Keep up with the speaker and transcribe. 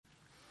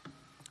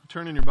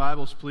Turn in your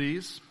Bibles,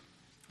 please,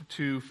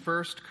 to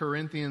 1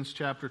 Corinthians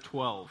chapter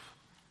 12.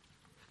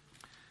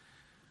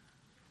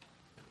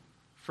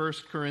 1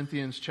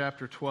 Corinthians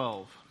chapter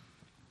 12.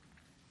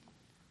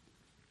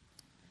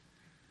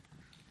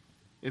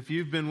 If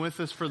you've been with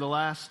us for the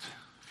last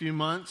few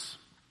months,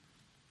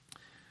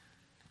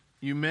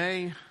 you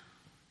may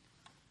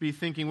be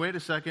thinking, wait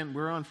a second,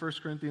 we're on 1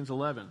 Corinthians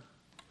 11.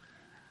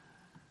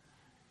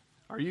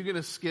 Are you going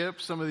to skip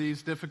some of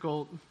these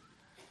difficult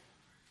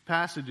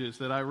passages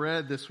that I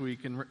read this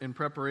week in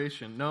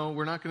preparation? No,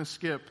 we're not going to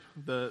skip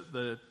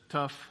the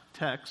tough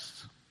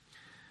texts.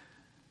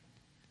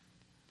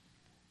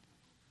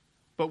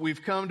 But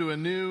we've come to a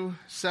new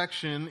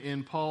section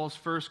in Paul's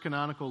first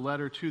canonical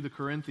letter to the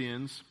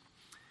Corinthians.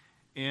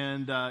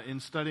 And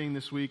in studying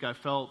this week, I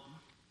felt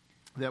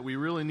that we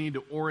really need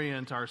to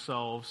orient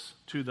ourselves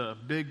to the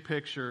big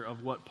picture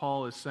of what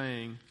Paul is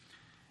saying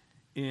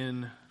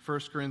in 1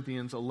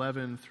 Corinthians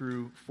 11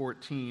 through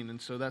 14. And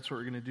so that's what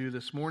we're going to do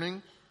this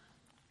morning.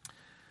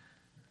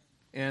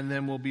 And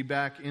then we'll be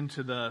back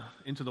into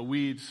the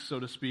weeds, so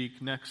to speak,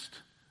 next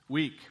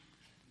week.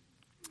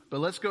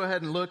 But let's go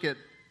ahead and look at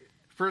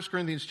 1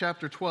 Corinthians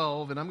chapter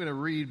 12, and I'm going to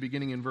read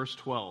beginning in verse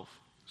 12.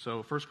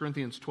 So 1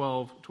 Corinthians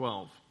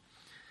 12:12.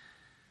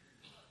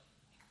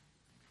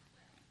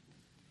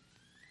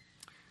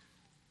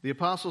 The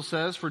apostle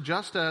says, "For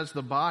just as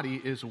the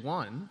body is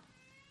one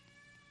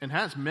and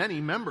has many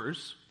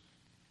members,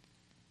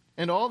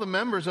 and all the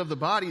members of the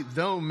body,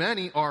 though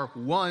many, are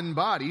one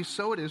body,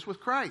 so it is with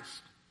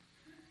Christ.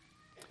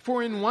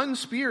 For in one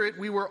Spirit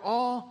we were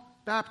all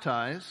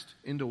baptized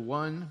into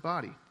one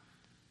body,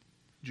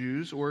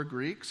 Jews or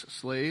Greeks,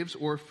 slaves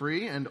or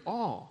free, and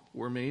all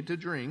were made to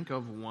drink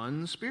of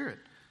one Spirit.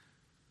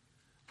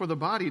 For the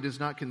body does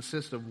not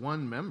consist of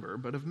one member,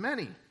 but of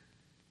many.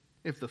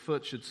 If the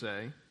foot should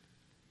say,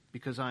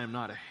 'Because I am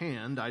not a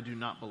hand, I do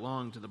not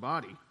belong to the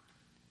body,'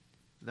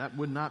 that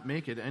would not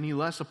make it any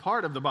less a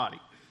part of the body.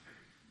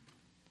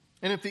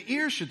 And if the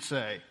ear should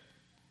say,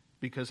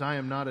 'Because I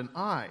am not an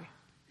eye,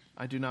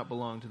 I do not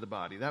belong to the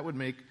body,' that would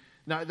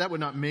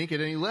not make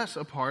it any less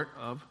a part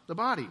of the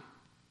body.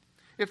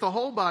 If the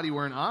whole body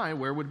were an eye,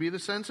 where would be the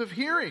sense of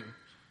hearing?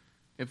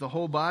 If the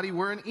whole body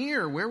were an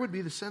ear, where would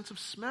be the sense of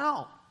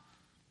smell?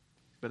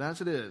 But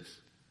as it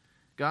is,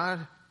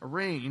 God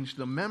arranged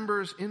the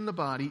members in the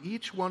body,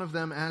 each one of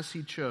them as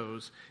he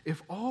chose.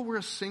 If all were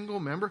a single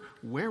member,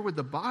 where would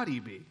the body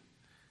be?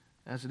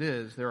 As it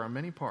is, there are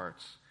many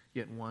parts,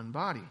 yet one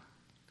body.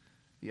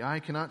 The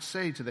eye cannot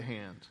say to the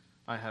hand,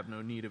 'I have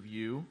no need of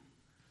you,'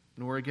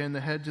 nor again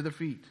the head to the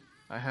feet,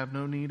 'I have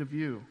no need of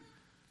you.'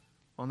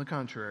 On the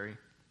contrary,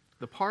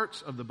 the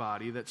parts of the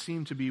body that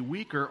seem to be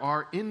weaker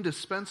are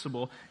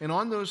indispensable, and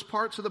on those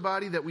parts of the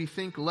body that we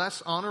think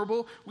less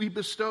honorable, we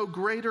bestow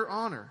greater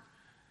honor.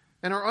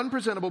 And our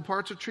unpresentable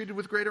parts are treated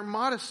with greater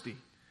modesty,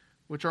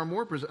 which our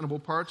more presentable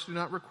parts do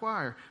not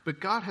require.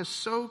 But God has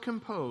so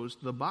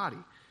composed the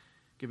body,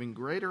 giving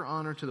greater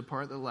honor to the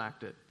part that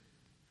lacked it,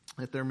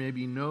 that there may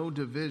be no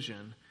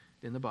division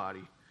in the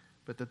body,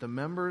 but that the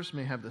members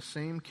may have the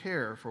same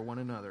care for one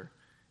another.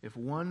 If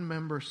one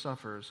member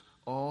suffers,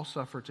 all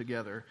suffer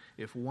together.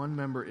 If one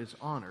member is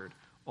honored,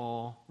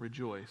 all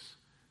rejoice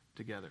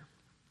together."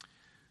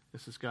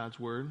 This is God's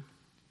word.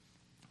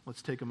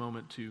 Let's take a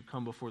moment to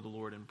come before the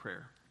Lord in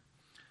prayer.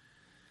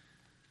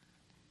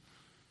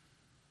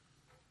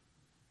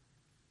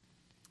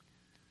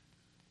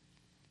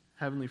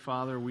 Heavenly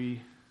Father,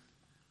 we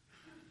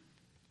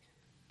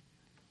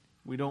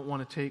don't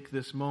want to take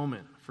this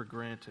moment for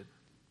granted.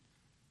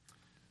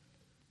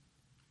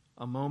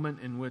 A moment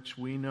in which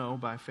we know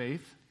by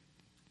faith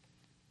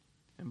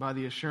and by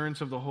the assurance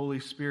of the Holy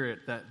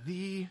Spirit that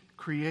the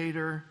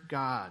Creator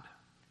God,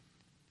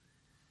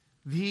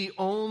 the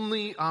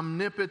only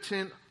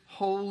omnipotent,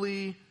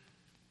 holy,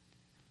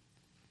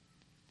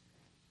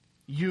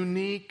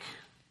 unique,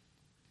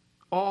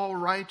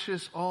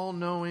 all-righteous,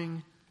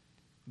 all-knowing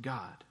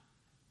God,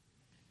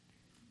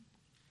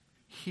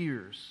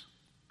 hears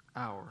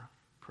our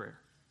prayer.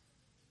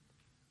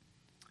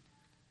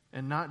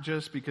 And not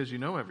just because you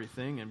know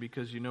everything and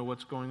because you know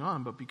what's going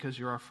on, but because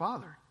you're our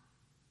Father.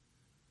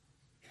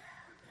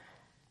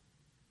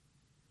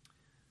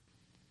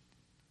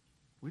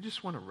 We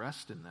just want to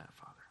rest in that,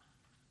 Father.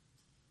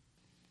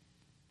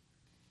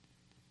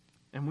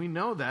 And we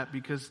know that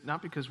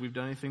not because we've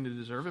done anything to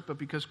deserve it, but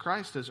because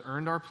Christ has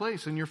earned our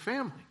place in your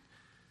family.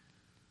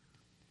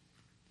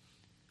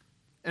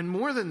 And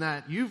more than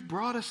that, you've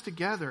brought us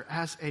together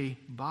as a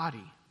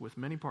body with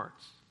many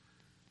parts.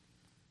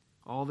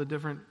 All the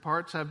different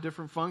parts have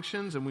different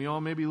functions, and we all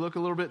maybe look a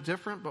little bit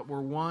different, but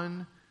we're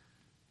one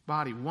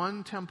body,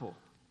 one temple.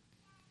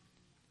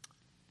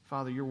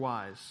 Father, you're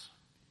wise,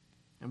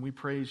 and we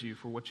praise you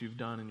for what you've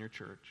done in your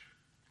church.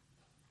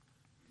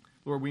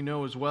 Lord, we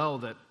know as well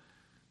that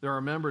there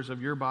are members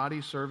of your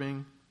body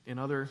serving in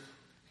other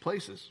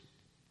places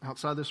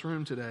outside this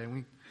room today, and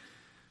we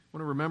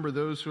want to remember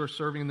those who are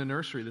serving in the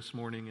nursery this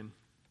morning and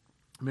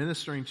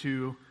ministering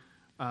to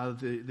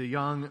the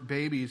young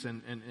babies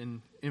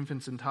and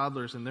infants and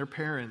toddlers and their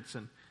parents,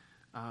 and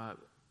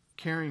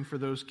caring for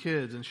those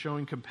kids and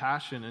showing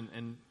compassion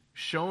and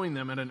showing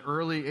them at an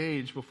early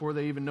age before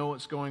they even know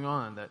what's going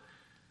on that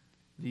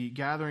the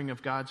gathering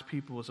of God's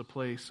people is a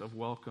place of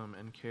welcome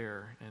and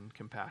care and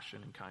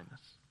compassion and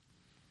kindness.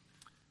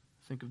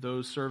 Think of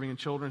those serving in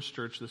children's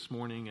church this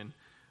morning and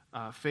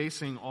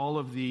facing all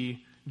of the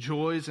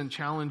joys and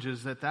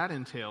challenges that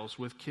entails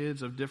with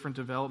kids of different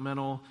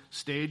developmental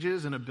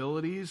stages and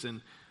abilities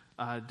and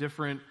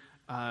different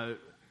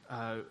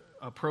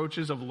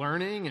approaches of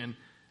learning,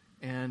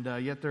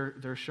 and yet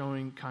they're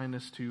showing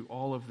kindness to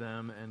all of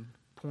them and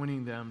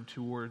pointing them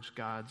towards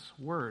God's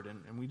word.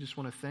 And we just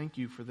want to thank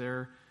you for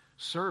their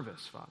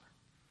service, Father,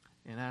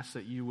 and ask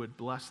that you would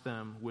bless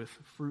them with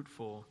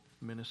fruitful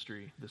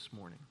ministry this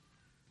morning.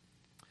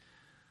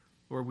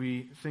 Lord,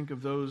 we think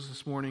of those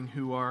this morning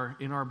who are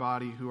in our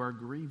body, who are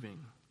grieving.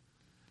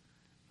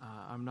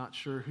 I'm not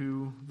sure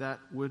who that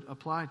would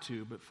apply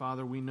to, but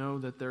Father, we know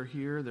that they're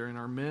here, they're in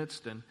our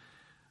midst, and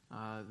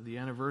the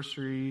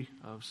anniversary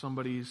of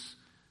somebody's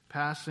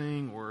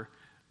passing or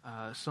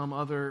some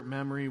other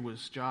memory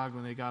was jogged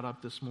when they got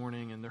up this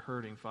morning, and they're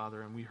hurting,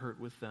 Father, and we hurt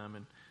with them,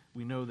 and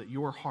we know that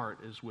your heart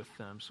is with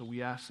them. So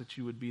we ask that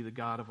you would be the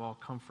God of all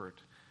comfort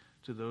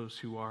to those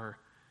who are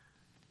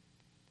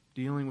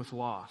dealing with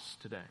loss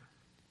today.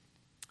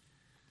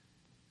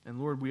 And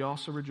Lord, we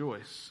also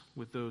rejoice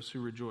with those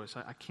who rejoice.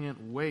 I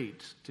can't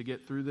wait to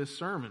get through this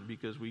sermon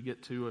because we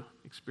get to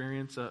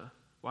experience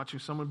watching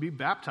someone be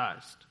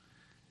baptized.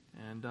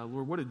 And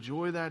Lord, what a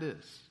joy that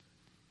is.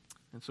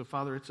 And so,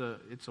 Father,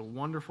 it's a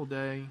wonderful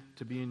day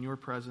to be in your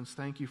presence.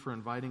 Thank you for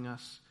inviting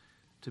us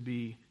to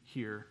be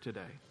here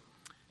today.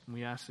 And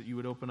we ask that you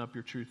would open up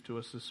your truth to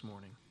us this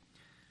morning.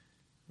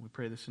 We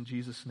pray this in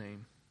Jesus'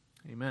 name.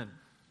 Amen.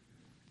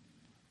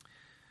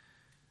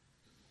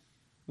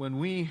 When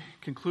we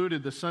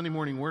concluded the Sunday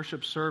morning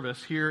worship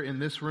service here in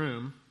this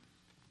room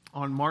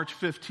on March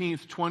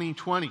 15th,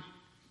 2020,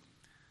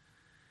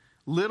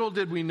 little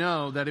did we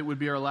know that it would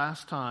be our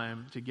last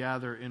time to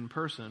gather in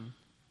person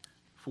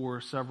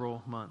for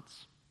several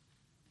months.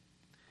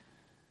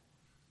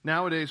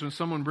 Nowadays, when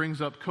someone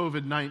brings up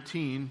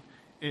COVID-19,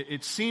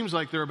 it seems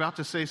like they're about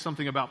to say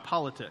something about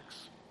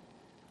politics.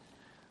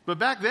 But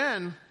back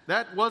then,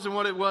 that wasn't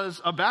what it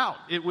was about.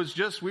 It was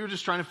just, we were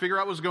just trying to figure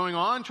out what was going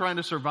on, trying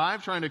to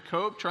survive, trying to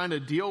cope, trying to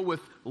deal with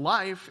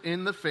life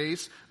in the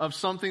face of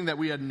something that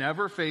we had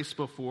never faced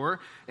before.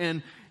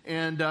 And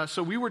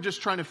so we were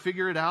just trying to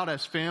figure it out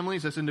as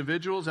families, as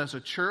individuals, as a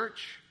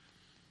church.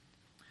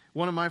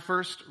 One of my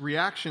first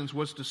reactions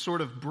was to sort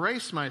of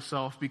brace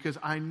myself because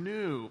I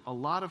knew a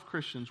lot of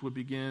Christians would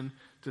begin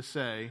to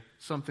say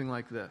something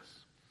like this.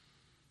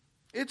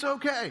 It's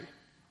okay.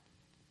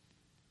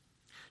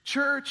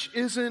 Church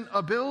isn't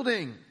a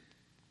building.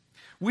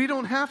 We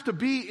don't have to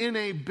be in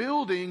a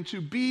building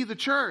to be the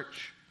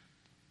church.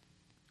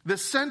 The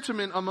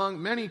sentiment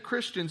among many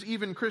Christians,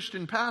 even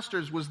Christian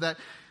pastors, was that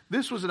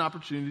this was an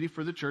opportunity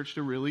for the church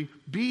to really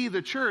be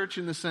the church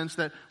in the sense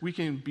that we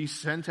can be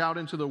sent out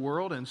into the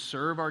world and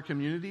serve our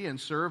community and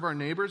serve our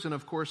neighbors. And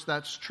of course,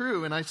 that's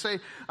true. And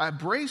I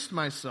braced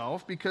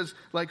myself because,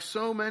 like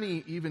so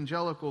many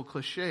evangelical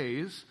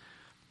cliches,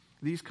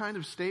 these kind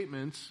of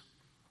statements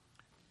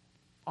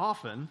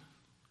often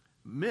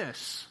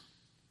miss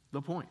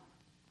the point.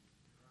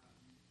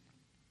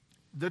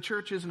 The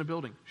church isn't a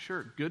building.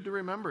 Sure, good to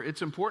remember.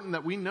 It's important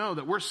that we know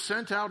that we're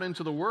sent out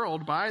into the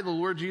world by the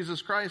Lord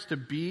Jesus Christ to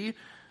be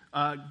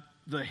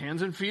the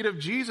hands and feet of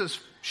Jesus.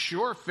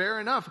 Sure, fair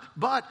enough.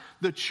 But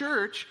the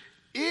church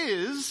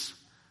is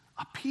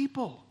a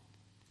people,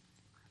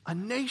 a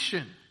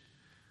nation,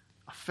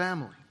 a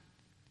family.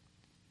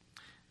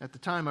 At the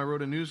time, I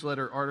wrote a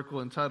newsletter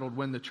article entitled,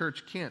 When the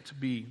Church Can't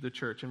Be the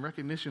Church, in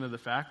recognition of the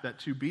fact that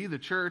to be the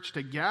church,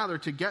 to gather,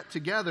 to get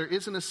together,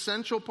 is an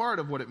essential part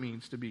of what it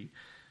means to be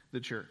the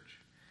church,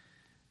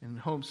 in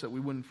hopes that we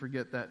wouldn't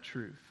forget that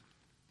truth.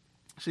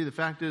 See, the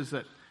fact is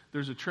that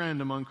there's a trend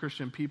among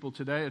Christian people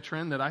today, a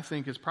trend that I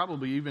think has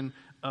probably even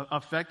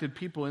affected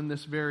people in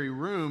this very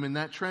room, and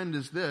that trend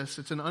is this.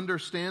 It's an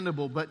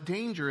understandable but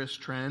dangerous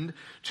trend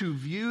to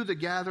view the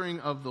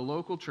gathering of the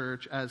local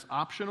church as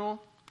optional,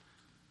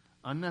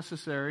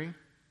 unnecessary,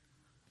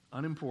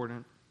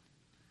 unimportant.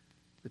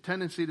 The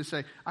tendency to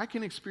say, I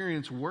can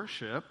experience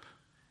worship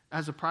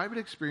as a private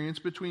experience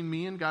between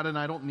me and God, and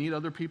I don't need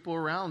other people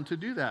around to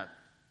do that.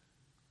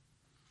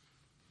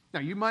 Now,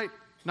 you might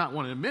not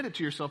want to admit it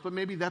to yourself, but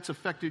maybe that's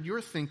affected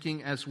your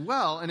thinking as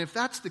well. And if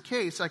that's the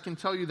case, I can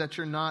tell you that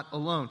you're not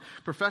alone.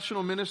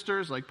 Professional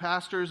ministers like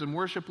pastors and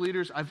worship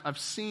leaders, I've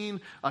seen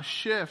a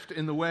shift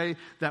in the way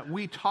that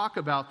we talk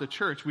about the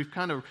church. We've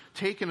kind of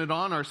taken it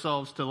on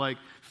ourselves to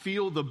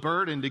feel the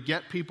burden to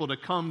get people to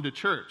come to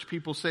church.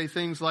 People say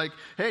things like,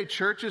 hey,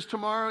 church is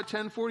tomorrow at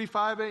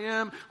 10:45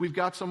 a.m. We've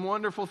got some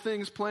wonderful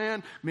things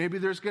planned. Maybe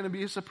there's going to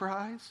be a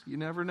surprise. You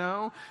never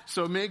know.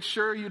 So make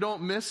sure you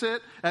don't miss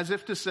it, as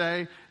if to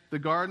say, the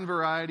garden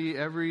variety,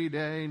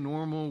 everyday,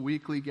 normal,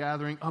 weekly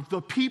gathering of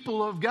the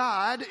people of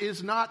God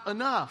is not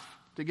enough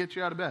to get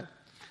you out of bed.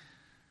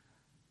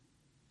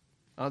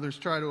 Others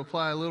try to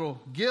apply a little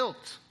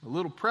guilt, a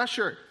little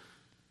pressure.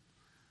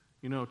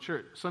 You know,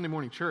 Sunday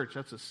morning church,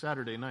 that's a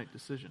Saturday night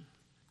decision.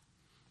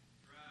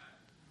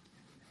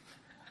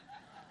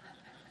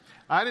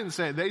 I didn't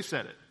say it, they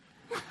said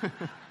it.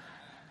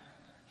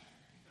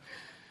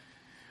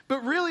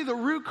 But really, the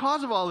root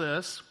cause of all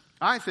this,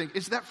 I think,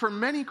 is that for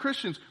many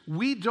Christians,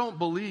 we don't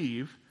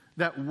believe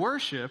that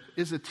worship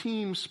is a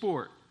team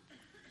sport.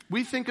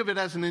 We think of it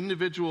as an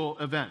individual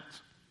event.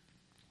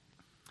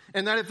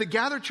 And that if the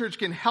gathered church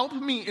can help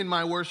me in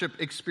my worship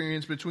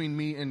experience between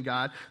me and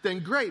God,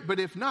 then great.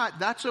 But if not,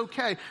 that's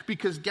okay,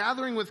 because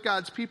gathering with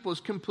God's people is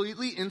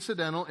completely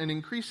incidental and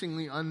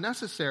increasingly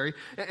unnecessary.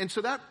 And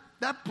so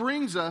that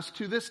brings us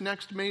to this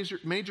next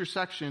major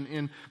section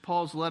in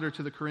Paul's letter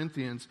to the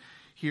Corinthians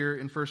here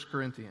in 1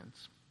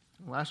 Corinthians.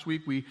 Last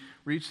week we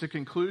reached the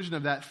conclusion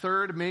of that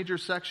third major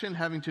section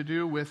having to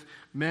do with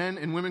men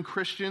and women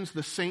Christians,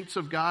 the saints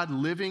of God,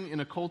 living in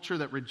a culture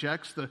that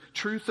rejects the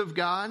truth of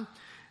God.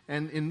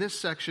 And in this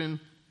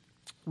section,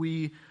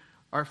 we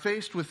are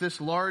faced with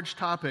this large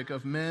topic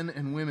of men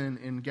and women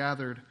in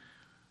gathered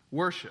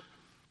worship.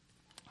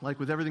 Like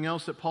with everything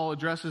else that Paul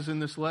addresses in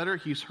this letter,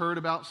 he's heard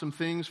about some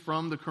things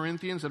from the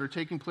Corinthians that are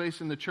taking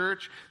place in the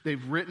church.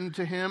 They've written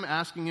to him,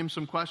 asking him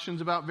some questions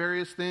about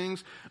various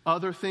things,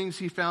 other things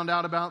he found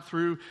out about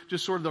through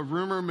just sort of the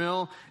rumor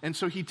mill. And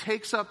so he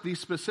takes up these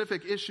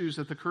specific issues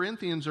that the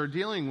Corinthians are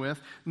dealing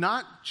with,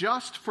 not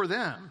just for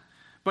them,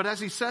 but as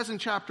he says in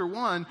chapter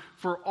 1,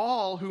 for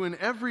all who in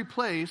every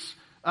place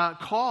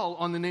call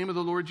on the name of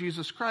the Lord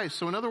Jesus Christ.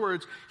 So in other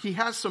words, he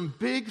has some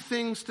big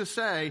things to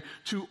say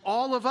to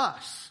all of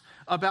us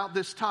about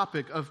this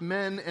topic of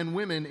men and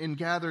women in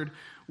gathered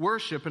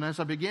worship. And as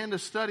I began to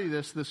study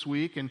this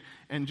week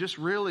and just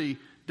really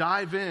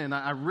dive in,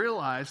 I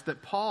realized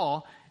that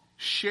Paul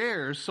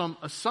shares some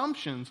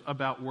assumptions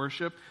about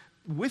worship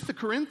with the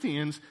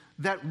Corinthians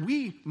that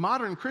we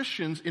modern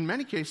Christians in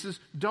many cases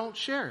don't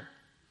share.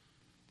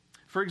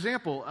 For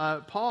example,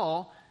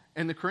 Paul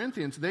and the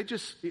Corinthians,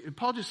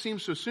 Paul just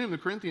seems to assume the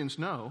Corinthians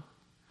know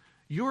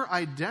your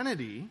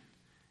identity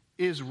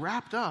is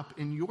wrapped up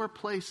in your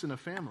place in a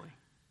family.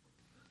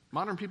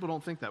 Modern people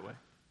don't think that way.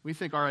 We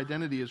think our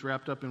identity is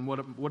wrapped up in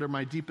what are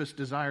my deepest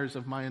desires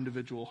of my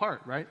individual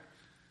heart, right?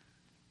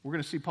 We're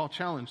going to see Paul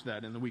challenge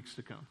that in the weeks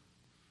to come.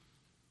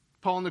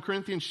 Paul and the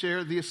Corinthians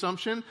share the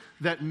assumption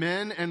that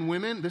men and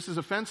women, this is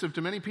offensive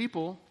to many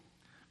people,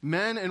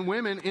 men and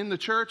women in the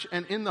church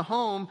and in the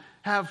home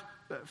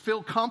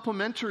fill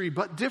complementary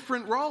but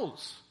different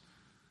roles.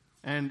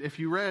 And if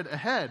you read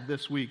ahead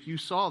this week, you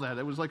saw that.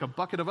 It was like a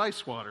bucket of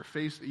ice water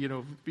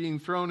being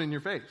thrown in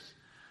your face.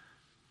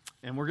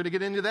 And we're going to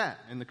get into that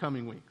in the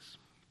coming weeks.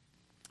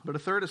 But a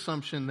third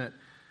assumption that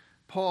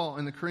Paul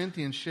and the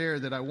Corinthians share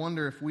that I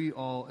wonder if we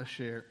all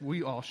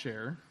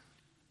share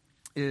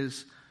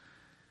is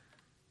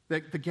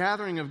that the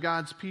gathering of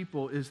God's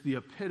people is the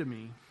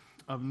epitome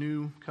of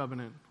new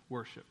covenant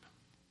worship.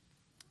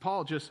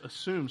 Paul just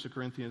assumes the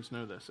Corinthians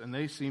know this, and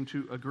they seem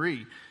to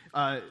agree.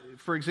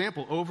 For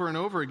example, over and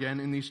over again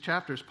in these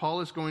chapters,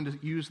 Paul is going to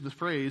use the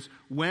phrase,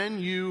 when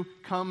you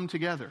come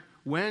together.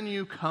 When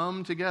you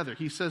come together.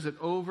 He says it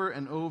over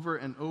and over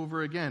and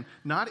over again.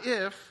 Not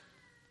if,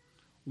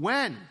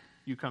 when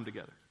you come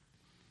together.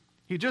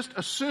 He just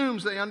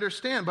assumes they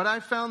understand, but I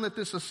found that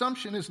this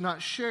assumption is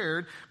not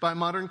shared by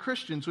modern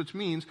Christians, which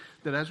means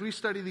that as we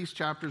study these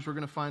chapters, we're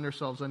going to find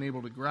ourselves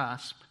unable to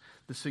grasp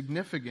the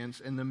significance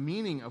and the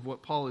meaning of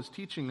what Paul is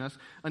teaching us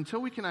until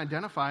we can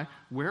identify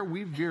where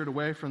we've veered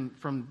away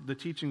from the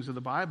teachings of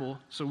the Bible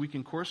so we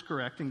can course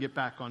correct and get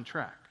back on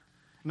track.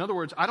 In other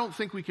words, I don't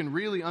think we can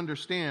really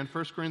understand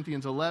 1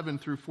 Corinthians 11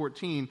 through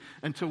 14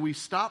 until we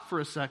stop for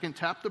a second,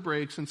 tap the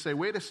brakes, and say,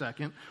 wait a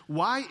second,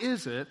 why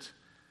is it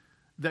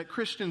that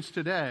Christians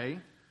today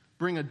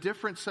bring a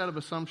different set of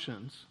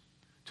assumptions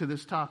to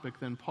this topic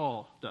than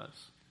Paul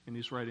does in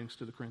his writings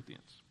to the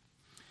Corinthians?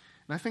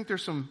 And I think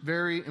there's some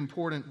very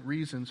important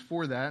reasons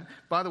for that.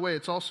 By the way,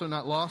 it's also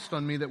not lost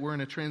on me that we're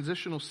in a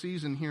transitional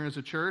season here as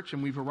a church,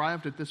 and we've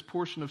arrived at this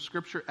portion of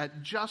Scripture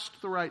at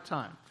just the right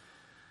time.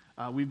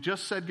 We've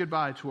just said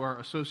goodbye to our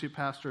associate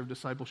pastor of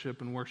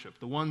discipleship and worship,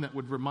 the one that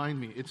would remind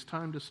me it's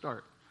time to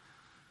start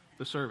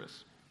the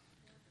service.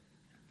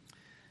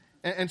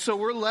 And so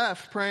we're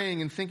left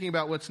praying and thinking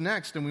about what's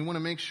next, and we want to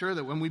make sure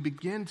that when we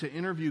begin to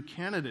interview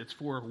candidates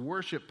for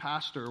worship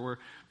pastor or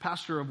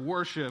pastor of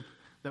worship,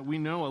 that we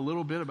know a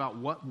little bit about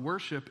what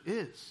worship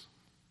is.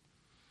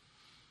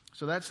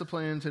 So that's the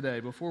plan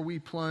today. Before we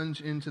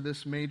plunge into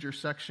this major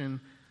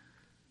section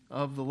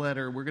of the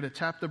letter, we're going to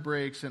tap the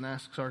brakes and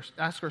ask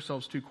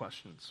ourselves two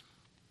questions.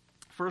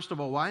 First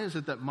of all, why is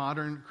it that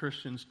modern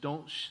Christians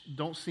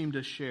don't seem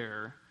to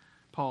share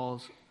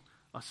Paul's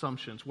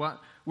assumptions?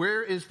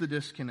 Where is the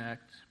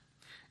disconnect?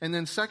 And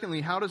then secondly,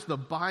 how does the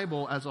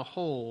Bible as a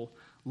whole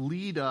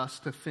lead us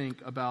to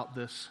think about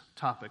this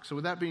topic? So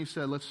with that being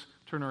said, let's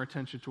turn our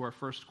attention to our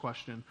first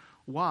question.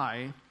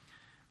 Why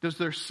does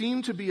there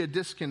seem to be a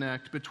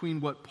disconnect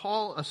between what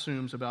Paul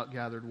assumes about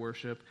gathered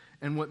worship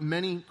and what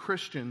many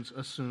Christians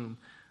assume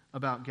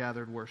about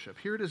gathered worship?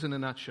 Here it is in a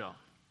nutshell.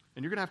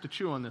 And you're going to have to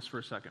chew on this for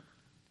a second.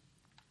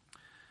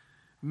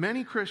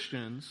 Many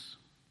Christians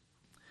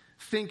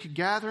think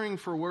gathering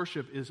for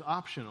worship is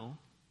optional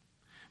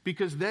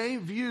because they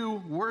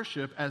view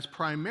worship as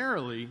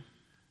primarily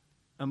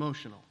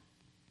emotional.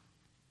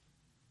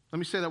 Let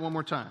me say that one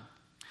more time.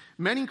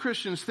 Many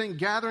Christians think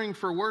gathering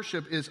for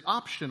worship is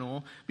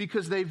optional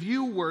because they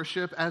view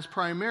worship as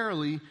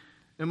primarily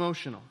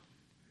emotional.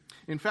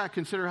 In fact,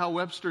 consider how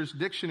Webster's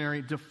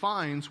dictionary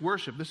defines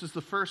worship. This is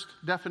the first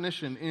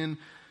definition in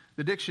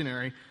the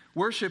dictionary.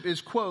 Worship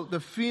is, quote,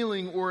 the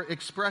feeling or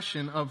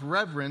expression of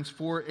reverence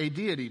for a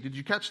deity. Did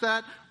you catch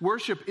that?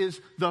 Worship is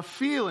the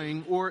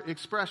feeling or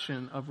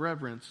expression of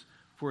reverence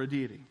for a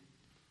deity.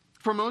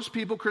 For most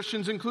people,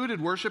 Christians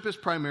included, worship is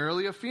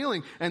primarily a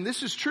feeling. And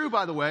this is true,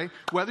 by the way,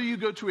 whether you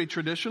go to a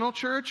traditional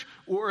church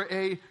or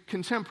a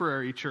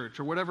contemporary church,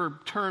 or whatever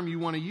term you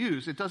want to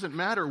use. It doesn't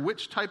matter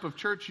which type of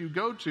church you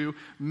go to.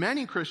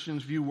 Many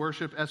Christians view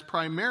worship as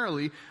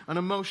primarily an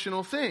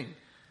emotional thing.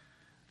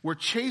 We're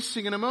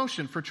chasing an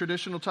emotion. For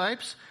traditional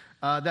types,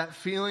 that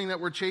feeling that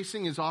we're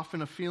chasing is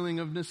often a feeling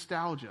of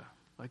nostalgia,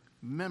 like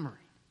memory.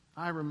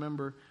 I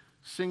remember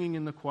singing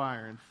in the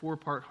choir in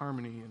 4-part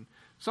harmony. And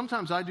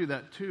sometimes I do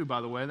that too,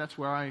 by the way. That's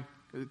where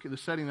the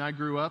setting that I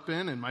grew up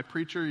in, and my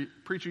preacher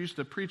used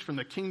to preach from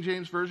the King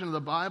James Version of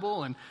the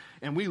Bible,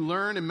 and we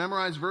learned and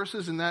memorized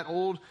verses in that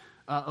old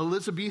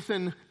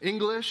Elizabethan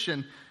English,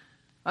 and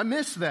I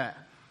miss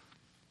that.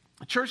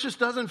 Church just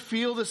doesn't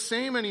feel the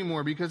same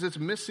anymore because it's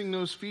missing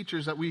those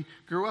features that we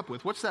grew up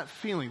with. What's that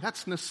feeling?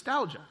 That's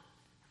nostalgia.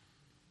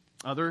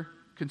 Other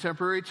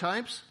contemporary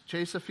types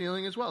chase a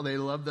feeling as well. They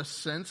love the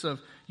sense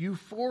of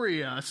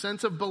euphoria, a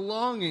sense of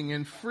belonging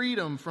and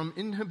freedom from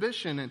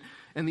inhibition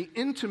and the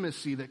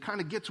intimacy that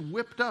kind of gets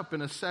whipped up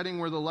in a setting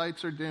where the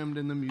lights are dimmed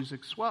and the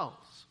music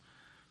swells.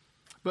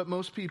 But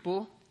most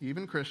people,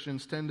 even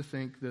Christians, tend to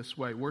think this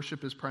way.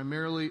 Worship is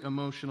primarily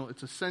emotional.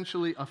 It's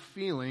essentially a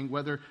feeling,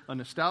 whether a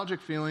nostalgic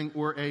feeling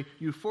or a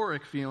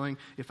euphoric feeling.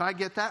 If I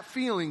get that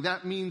feeling,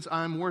 that means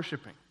I'm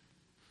worshiping.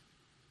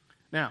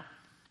 Now,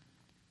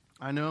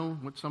 I know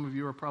what some of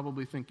you are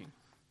probably thinking.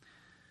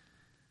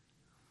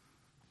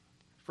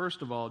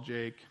 First of all,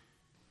 Jake,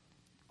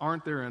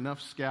 aren't there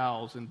enough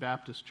scowls in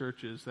Baptist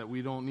churches that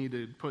we don't need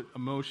to put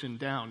emotion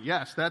down?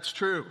 Yes, that's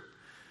true.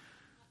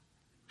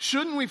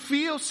 Shouldn't we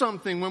feel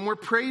something when we're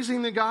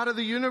praising the God of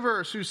the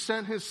universe who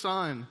sent his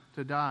son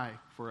to die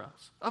for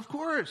us? Of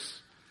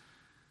course.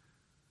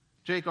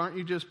 Jake, aren't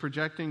you just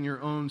projecting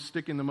your own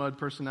stick-in-the-mud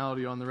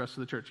personality on the rest of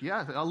the church?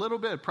 Yeah, a little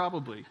bit,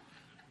 probably.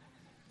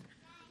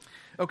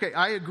 Okay,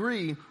 I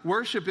agree.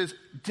 Worship is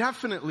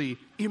definitely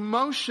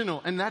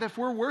emotional, and that if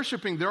we're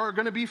worshiping, there are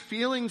going to be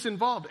feelings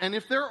involved. And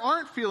if there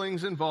aren't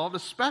feelings involved,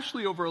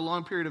 especially over a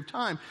long period of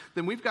time,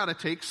 then we've got to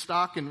take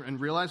stock and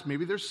realize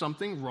maybe there's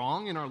something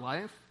wrong in our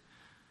life.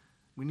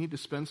 We need to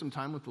spend some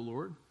time with the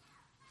Lord.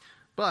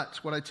 But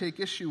what I take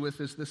issue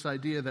with is this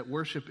idea that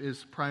worship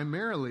is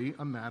primarily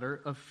a matter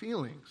of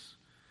feelings.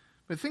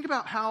 But think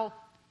about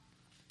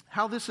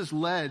how this has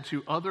led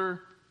to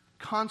other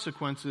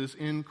consequences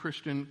in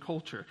Christian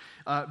culture.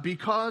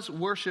 Because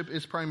worship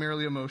is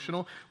primarily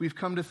emotional, we've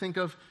come to think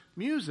of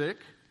music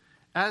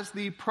as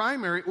the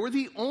primary or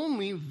the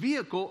only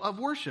vehicle of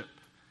worship.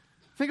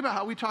 Think about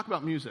how we talk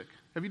about music.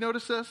 Have you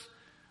noticed this?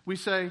 We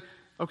say,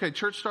 okay,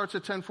 church starts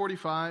at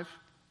 10:45.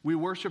 We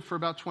worship for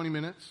about 20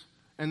 minutes,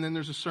 and then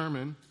there's a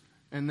sermon,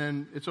 and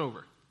then it's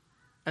over.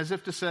 As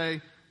if to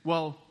say,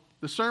 well,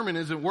 the sermon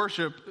isn't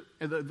worship.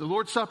 The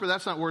Lord's Supper,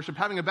 that's not worship.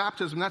 Having a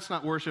baptism, that's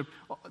not worship.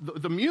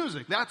 The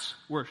music, that's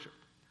worship.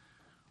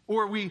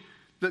 Or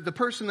the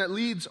person that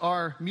leads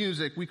our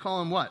music, we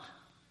call him what?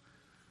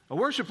 A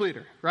worship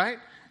leader, right?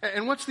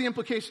 And what's the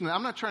implication?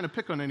 I'm not trying to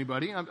pick on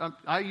anybody.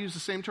 I use the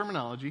same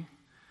terminology.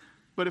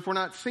 But if we're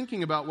not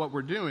thinking about what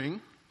we're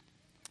doing,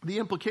 the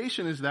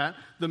implication is that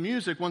the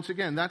music, once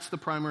again, that's the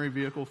primary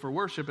vehicle for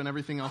worship, and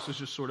everything else is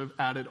just sort of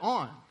added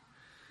on.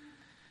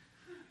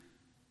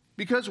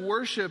 Because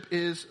worship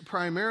is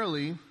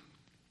primarily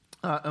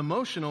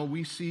emotional,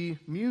 we see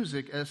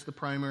music as the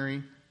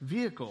primary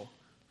vehicle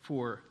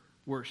for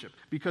worship.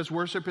 Because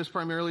worship is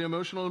primarily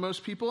emotional to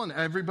most people, and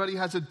everybody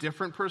has a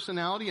different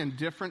personality, and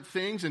different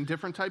things and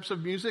different types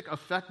of music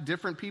affect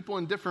different people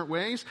in different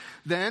ways,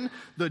 then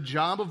the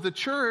job of the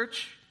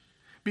church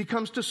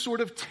becomes to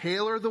sort of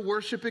tailor the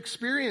worship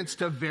experience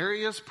to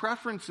various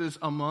preferences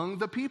among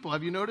the people.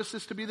 Have you noticed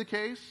this to be the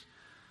case?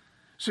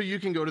 So you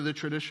can go to the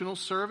traditional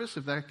service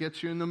if that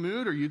gets you in the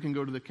mood, or you can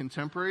go to the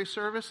contemporary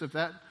service if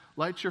that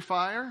lights your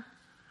fire,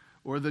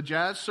 or the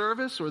jazz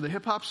service, or the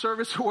hip-hop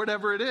service, or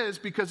whatever it is,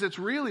 because it's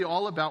really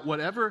all about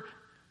whatever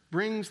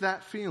brings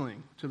that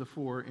feeling to the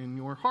fore in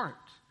your heart.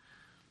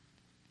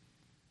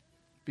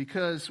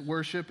 Because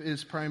worship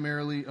is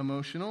primarily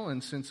emotional,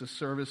 and since a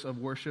service of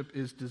worship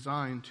is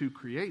designed to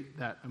create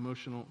that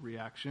emotional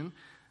reaction,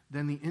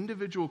 then the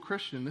individual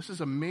Christian, this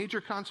is a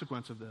major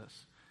consequence of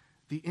this,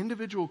 the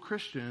individual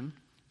Christian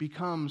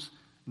becomes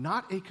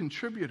not a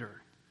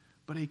contributor,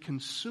 but a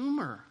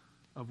consumer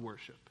of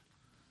worship.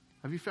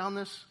 Have you found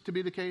this to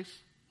be the case?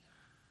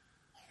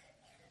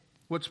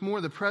 What's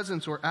more, the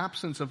presence or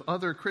absence of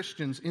other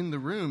Christians in the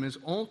room is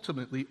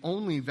ultimately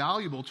only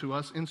valuable to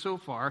us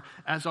insofar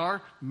as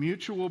our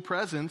mutual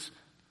presence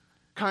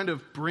kind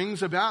of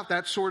brings about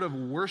that sort of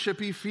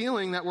worshipy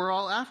feeling that we're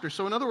all after.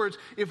 So in other words,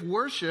 if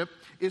worship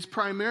is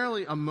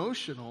primarily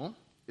emotional,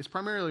 it's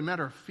primarily a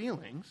matter of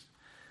feelings,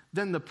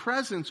 then the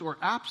presence or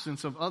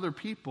absence of other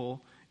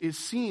people is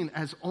seen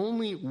as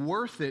only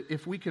worth it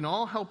if we can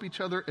all help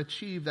each other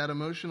achieve that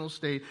emotional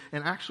state.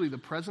 And actually, the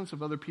presence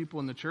of other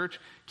people in the church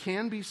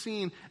can be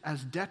seen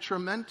as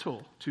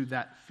detrimental to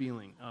that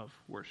feeling of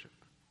worship.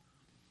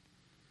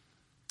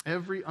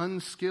 Every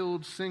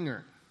unskilled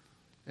singer,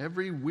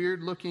 every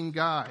weird-looking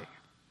guy,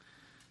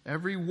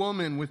 every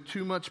woman with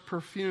too much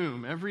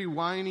perfume, every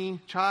whiny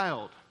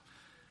child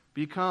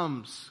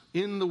becomes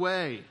in the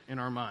way in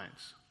our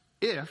minds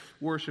if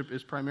worship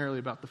is primarily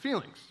about the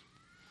feelings.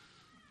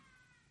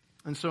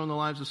 And so in the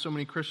lives of so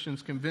many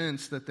Christians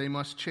convinced that they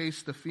must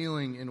chase the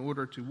feeling in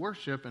order to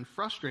worship and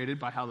frustrated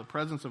by how the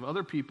presence of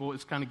other people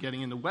is kind of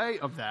getting in the way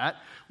of that,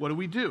 what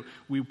do?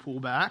 We pull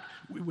back,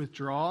 we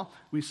withdraw,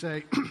 we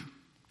say,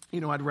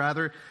 I'd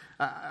rather,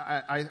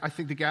 I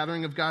think the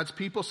gathering of God's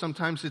people,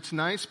 sometimes it's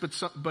nice,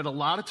 but a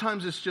lot of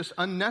times it's just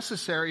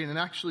unnecessary, and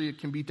actually it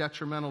can be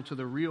detrimental to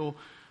the real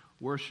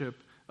worship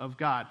of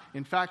God.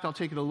 In fact, I'll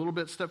take it a little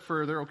bit step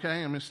further,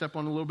 okay? I'm going to step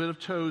on a little bit of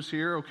toes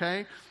here,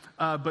 okay?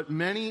 But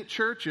many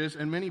churches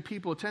and many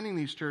people attending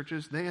these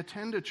churches, they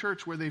attend a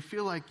church where they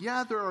feel like,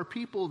 yeah, there are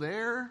people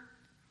there,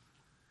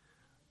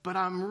 but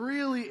I'm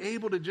really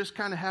able to just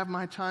kind of have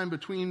my time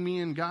between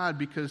me and God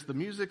because the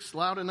music's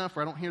loud enough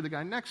where I don't hear the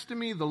guy next to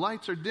me, the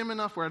lights are dim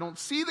enough where I don't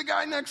see the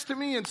guy next to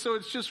me, and so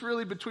it's just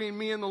really between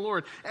me and the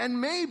Lord. And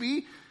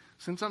maybe,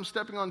 since I'm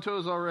stepping on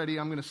toes already,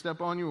 I'm going to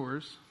step on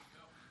yours.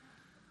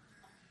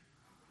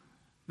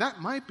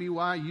 That might be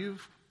why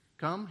you've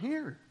come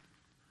here.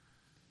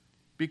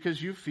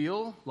 Because you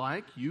feel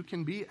like you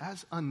can be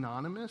as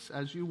anonymous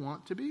as you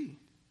want to be.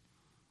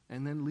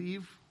 And then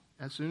leave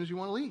as soon as you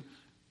want to leave.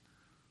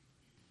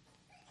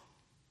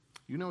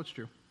 You know it's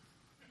true.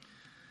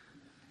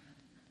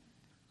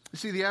 You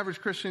see, the average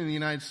Christian in the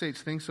United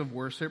States thinks of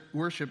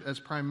worship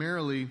as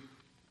primarily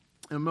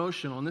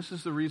emotional. And this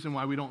is the reason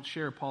why we don't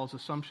share Paul's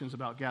assumptions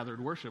about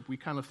gathered worship. We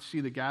kind of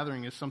see the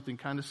gathering as something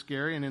kind of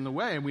scary and in the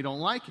way, and we don't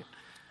like it.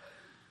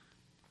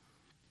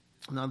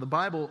 Now, the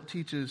Bible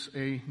teaches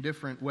a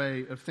different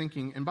way of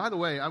thinking. And by the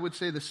way, I would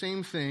say the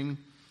same thing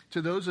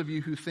to those of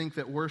you who think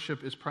that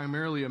worship is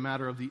primarily a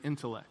matter of the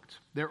intellect.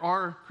 There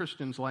are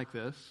Christians like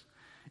this.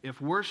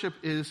 If worship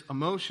is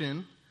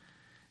emotion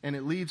and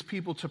it leads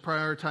people to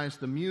prioritize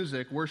the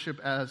music, worship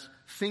as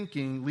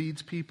thinking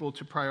leads people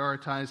to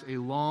prioritize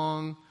a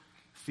long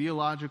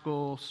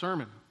theological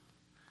sermon.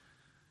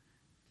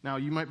 Now,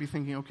 you might be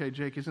thinking, okay,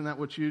 Jake, isn't that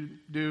what you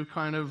do?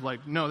 Kind of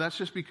like, no, that's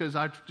just because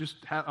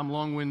I'm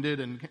long-winded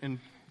and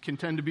can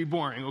tend to be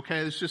boring, okay?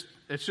 It's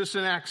just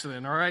an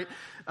accident, all right?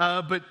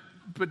 But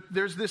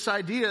there's this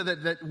idea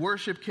that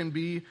worship can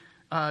be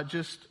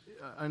just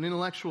an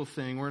intellectual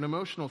thing or an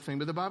emotional thing,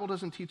 but the Bible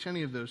doesn't teach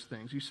any of those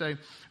things. You say,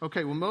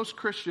 okay, well, most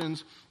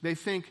Christians, they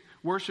think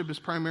worship is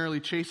primarily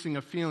chasing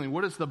a feeling.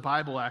 What does the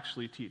Bible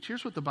actually teach?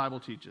 Here's what the Bible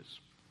teaches.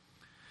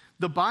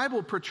 The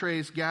Bible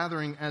portrays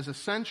gathering as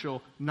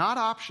essential, not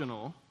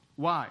optional.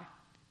 Why?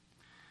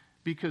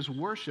 Because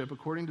worship,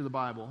 according to the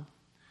Bible,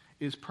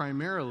 is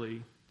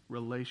primarily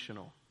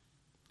relational.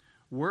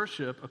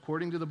 Worship,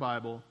 according to the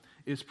Bible,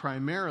 is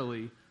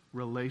primarily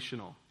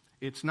relational.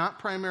 It's not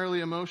primarily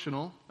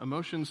emotional.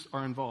 Emotions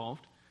are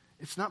involved.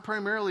 It's not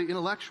primarily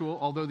intellectual,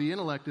 although the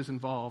intellect is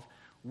involved.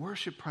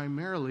 Worship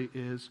primarily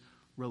is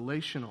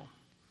relational.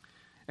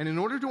 And in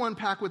order to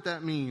unpack what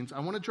that means, I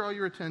want to draw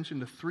your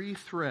attention to three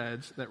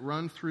threads that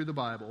run through the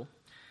Bible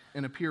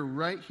and appear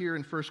right here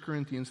in 1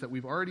 Corinthians that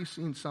we've already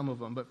seen some of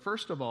them. But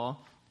first of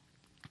all,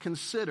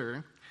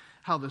 consider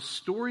how the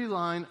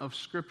storyline of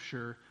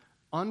Scripture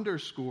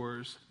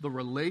underscores the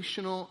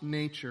relational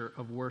nature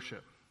of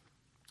worship.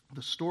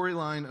 The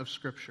storyline of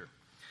Scripture.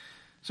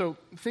 So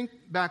think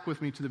back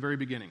with me to the very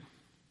beginning.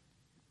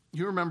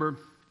 You remember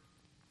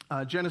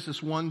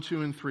Genesis 1,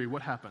 2, and 3.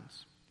 What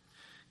happens?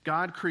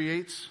 God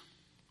creates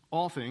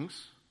all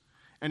things,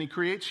 and he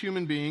creates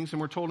human beings, and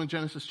we're told in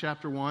Genesis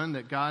chapter 1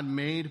 that God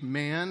made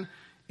man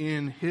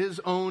in his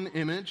own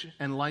image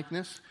and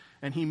likeness,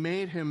 and he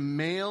made him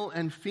male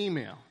and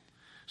female.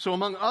 So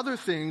among other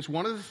things,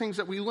 one of the things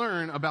that we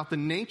learn about the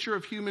nature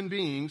of human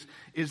beings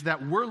is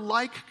that we're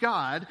like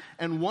God,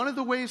 and one of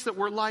the ways that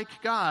we're like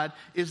God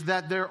is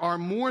that there are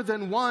more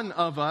than one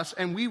of us,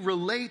 and we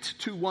relate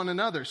to one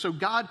another. So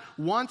God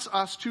wants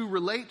us to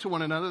relate to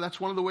one another. That's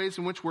one of the ways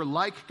in which we're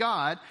like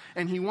God,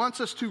 and he wants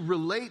us to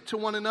relate to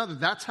one another.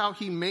 That's how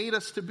he made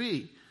us to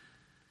be.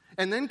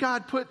 And then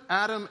God put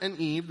Adam and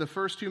Eve, the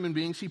first human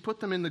beings, he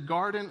put them in the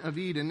Garden of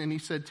Eden, and he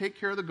said, take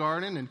care of the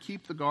garden and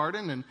keep the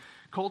garden and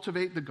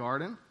cultivate the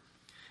garden.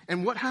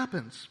 And what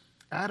happens?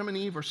 Adam and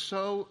Eve are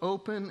so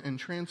open and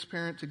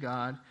transparent to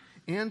God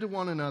and to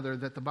one another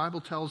that the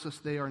Bible tells us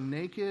they are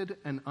naked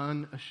and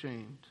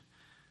unashamed.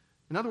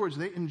 In other words,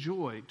 they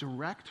enjoy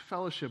direct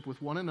fellowship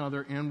with one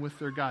another and with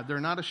their God.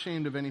 They're not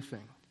ashamed of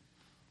anything.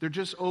 They're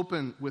just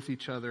open with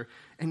each other.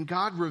 And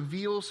God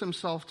reveals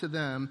himself to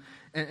them.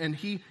 And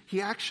he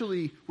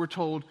actually, we're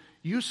told,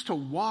 used to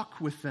walk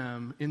with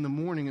them in the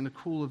morning in the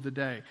cool of the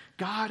day.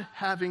 God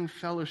having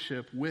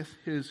fellowship with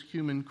his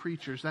human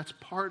creatures. That's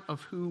part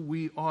of who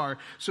we are.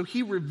 So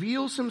he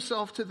reveals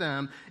himself to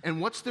them. And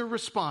what's their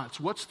response?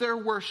 What's their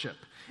worship?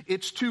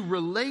 It's to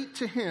relate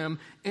to him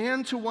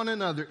and to one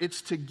another.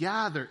 It's to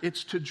gather.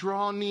 It's to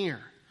draw near.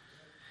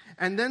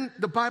 And then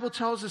the Bible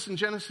tells us in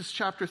Genesis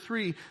chapter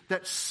 3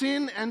 that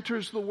sin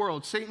enters the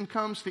world. Satan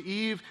comes to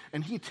Eve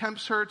and he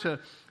tempts her to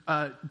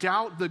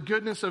doubt the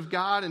goodness of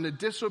God and to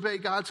disobey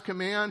God's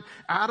command.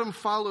 Adam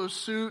follows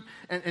suit.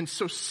 And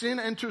so sin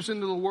enters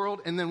into the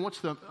world. And then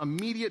what's the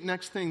immediate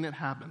next thing that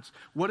happens?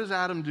 What does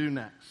Adam do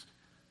next?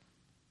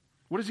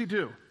 What does he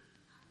do?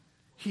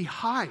 He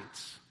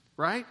hides,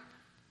 right?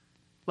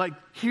 Like,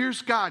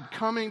 here's God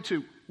coming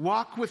to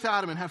walk with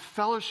Adam and have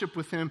fellowship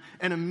with him.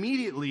 And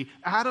immediately,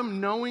 Adam,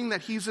 knowing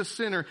that he's a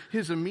sinner,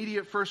 his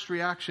immediate first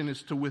reaction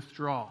is to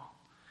withdraw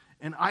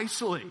and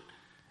isolate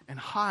and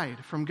hide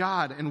from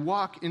God and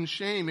walk in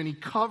shame. And he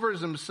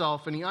covers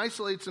himself and he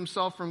isolates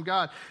himself from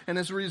God. And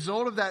as a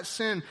result of that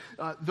sin,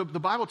 the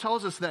Bible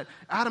tells us that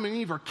Adam and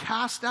Eve are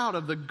cast out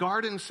of the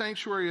garden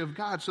sanctuary of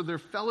God. So their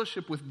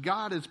fellowship with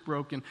God is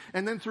broken.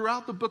 And then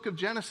throughout the book of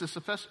Genesis,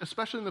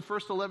 especially in the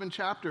first 11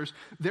 chapters,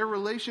 their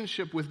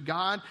relationship with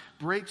God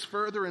breaks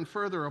further and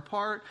further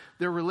apart.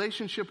 Their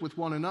relationship with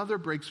one another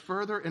breaks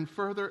further and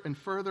further and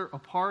further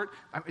apart.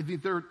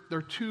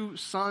 Their two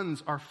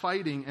sons are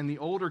fighting and the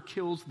older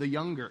kills the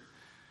younger.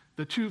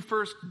 The two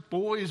first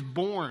boys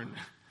born,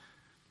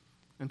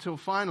 until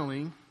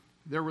finally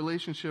their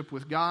relationship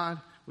with God,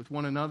 with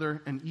one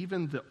another, and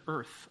even the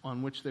earth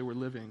on which they were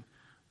living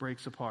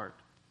breaks apart.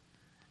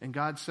 And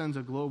God sends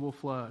a global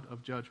flood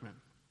of judgment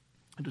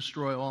to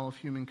destroy all of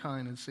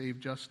humankind and save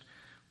just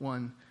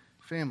one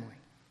family.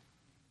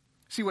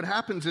 See, what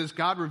happens is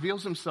God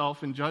reveals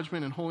himself in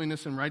judgment and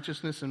holiness and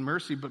righteousness and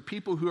mercy, but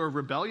people who are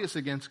rebellious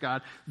against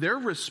God, their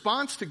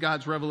response to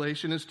God's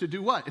revelation is to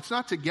do what? It's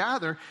not to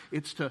gather,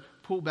 it's to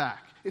pull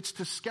back. It's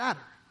to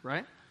scatter,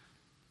 right?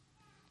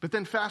 But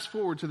then fast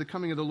forward to the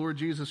coming of the Lord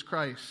Jesus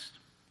Christ.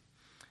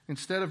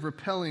 Instead of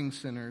repelling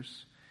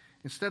sinners,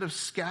 instead of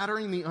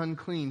scattering the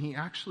unclean, he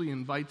actually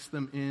invites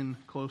them in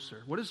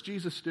closer. What does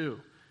Jesus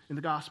do in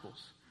the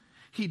Gospels?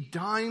 He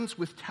dines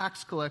with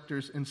tax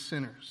collectors and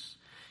sinners.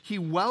 He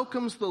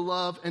welcomes the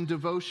love and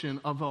devotion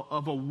of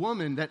a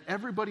woman that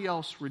everybody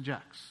else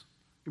rejects.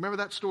 You remember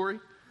that story?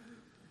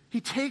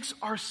 He takes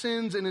our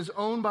sins in his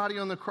own body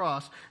on the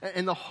cross,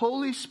 and the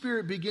Holy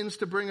Spirit begins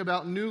to bring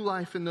about new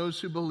life in those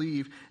who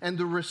believe. And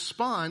the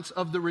response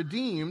of the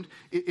redeemed,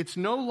 it's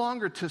no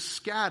longer to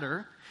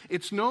scatter.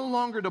 It's no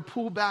longer to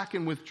pull back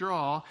and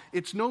withdraw.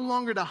 It's no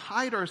longer to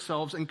hide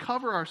ourselves and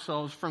cover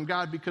ourselves from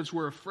God because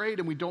we're afraid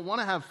and we don't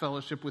want to have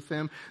fellowship with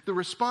him. The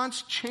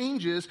response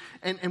changes,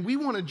 and we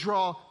want to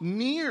draw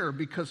near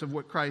because of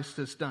what Christ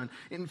has done.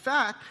 In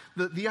fact,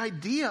 the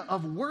idea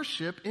of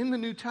worship in the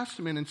New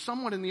Testament and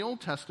somewhat in the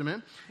Old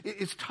Testament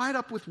is tied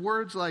up with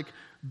words like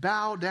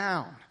bow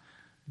down.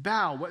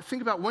 Bow.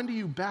 Think about, when do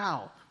you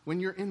bow?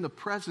 When you're in the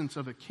presence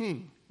of a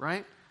king,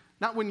 right?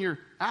 Not when you're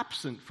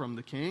absent from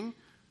the king.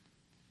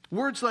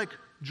 Words like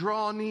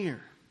draw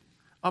near,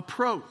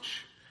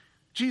 approach.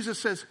 Jesus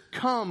says,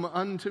 come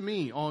unto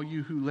me, all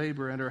you who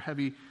labor and are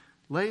heavy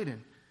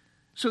laden.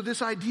 So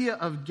this idea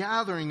of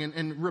gathering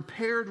and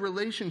repaired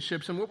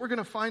relationships, and what we're going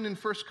to find in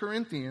 1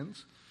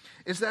 Corinthians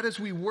is that as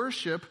we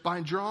worship by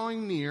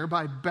drawing near,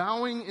 by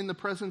bowing in the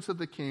presence of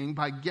the King,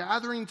 by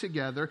gathering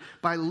together,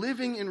 by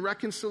living in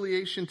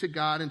reconciliation to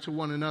God and to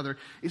one another,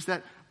 is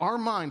that our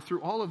mind,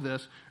 through all of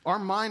this, our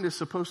mind is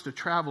supposed to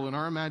travel in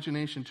our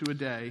imagination to a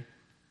day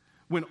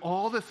when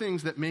all the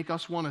things that make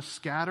us want to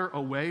scatter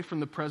away from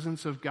the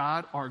presence of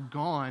God are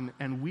gone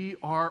and we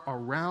are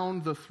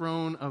around the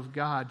throne of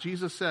God.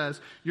 Jesus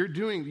says,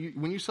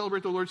 when you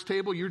celebrate the Lord's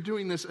table, you're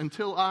doing this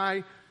until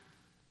I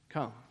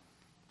come.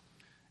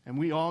 And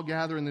we all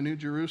gather in the New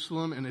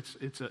Jerusalem, and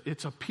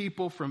it's a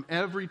people from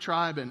every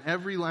tribe and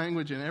every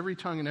language and every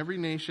tongue and every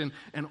nation,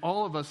 and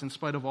all of us, in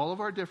spite of all of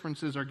our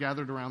differences, are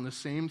gathered around the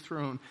same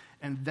throne,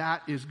 and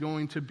that is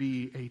going to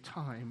be a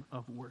time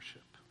of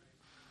worship.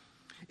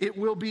 It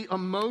will be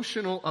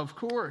emotional, of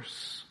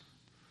course.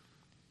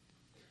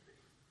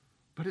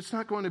 But it's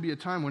not going to be a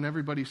time when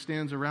everybody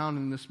stands around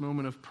in this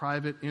moment of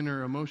private,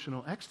 inner,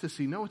 emotional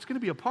ecstasy. No, it's going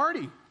to be a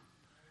party,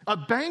 a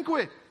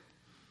banquet,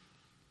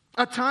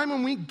 a time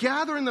when we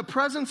gather in the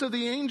presence of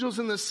the angels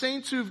and the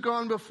saints who've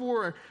gone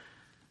before.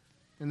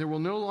 And there will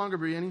no longer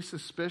be any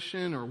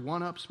suspicion or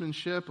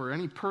one-upsmanship or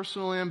any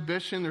personal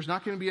ambition. There's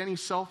not going to be any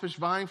selfish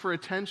vying for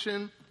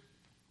attention.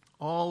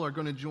 All are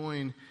going to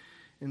join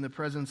in the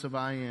presence of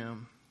I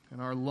Am, and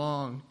our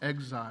long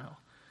exile,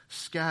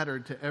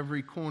 scattered to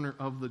every corner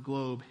of the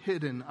globe,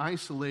 hidden,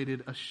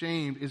 isolated,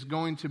 ashamed, is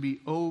going to be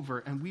over,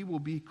 and we will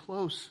be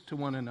close to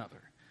one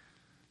another.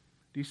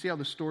 Do you see how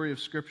the story of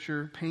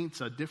Scripture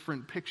paints a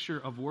different picture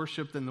of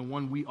worship than the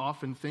one we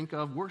often think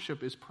of?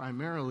 Worship is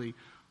primarily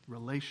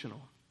relational.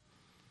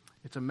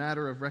 It's a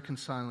matter of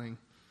reconciling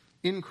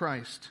in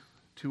Christ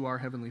to our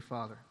Heavenly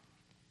Father.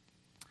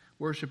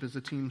 Worship is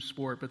a team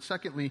sport. But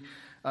secondly,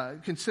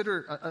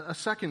 consider a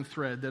second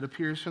thread that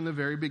appears from the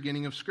very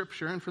beginning of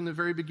Scripture and from the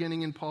very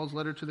beginning in Paul's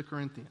letter to the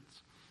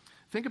Corinthians.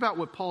 Think about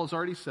what Paul has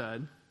already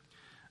said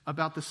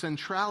about the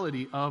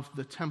centrality of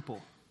the temple.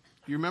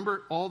 Do you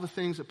remember all the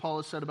things that Paul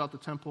has said about the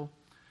temple?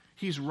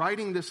 He's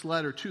writing this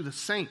letter to the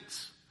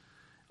saints.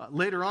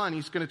 Later on,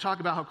 he's going to talk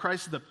about how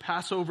Christ is the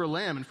Passover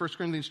lamb in 1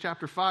 Corinthians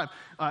chapter 5.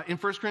 In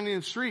 1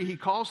 Corinthians 3, he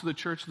calls the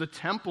church the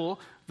temple,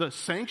 the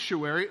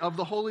sanctuary of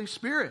the Holy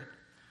Spirit.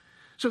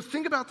 So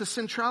think about the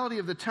centrality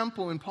of the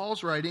temple in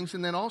Paul's writings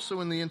and then also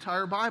in the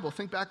entire Bible.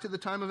 Think back to the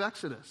time of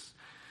Exodus.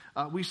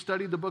 We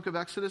studied the book of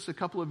Exodus a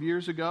couple of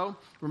years ago.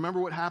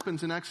 Remember what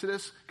happens in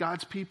Exodus?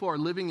 God's people are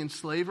living in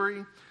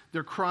slavery.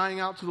 They're crying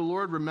out to the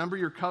Lord, remember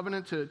your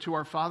covenant to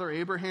our father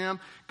Abraham.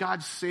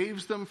 God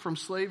saves them from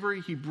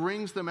slavery. He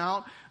brings them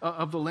out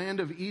of the land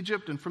of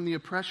Egypt and from the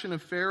oppression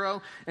of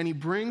Pharaoh. And he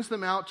brings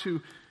them out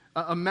to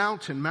a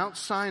mountain, Mount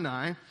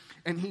Sinai.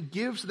 And he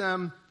gives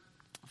them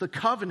the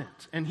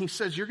covenant. And he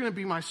says, you're going to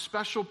be my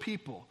special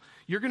people.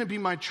 You're going to be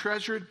my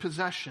treasured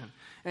possession.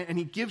 And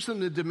he gives them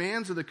the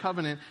demands of the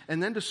covenant.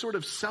 And then to sort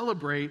of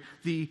celebrate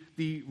the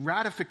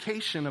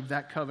ratification of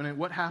that covenant,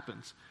 what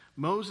happens?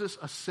 Moses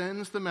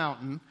ascends the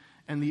mountain,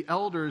 and the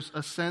elders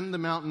ascend the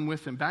mountain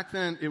with him. Back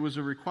then, it was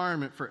a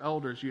requirement for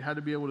elders. You had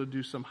to be able to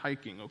do some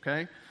hiking,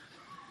 okay?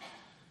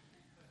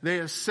 They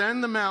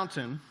ascend the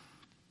mountain,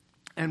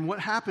 and what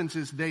happens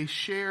is they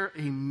share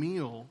a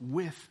meal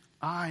with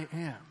I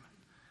Am.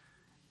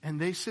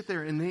 And they sit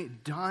there and they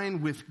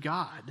dine with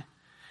God.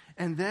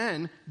 And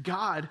then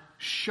God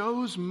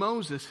shows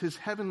Moses his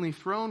heavenly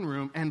throne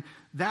room, and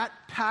that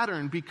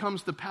pattern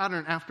becomes the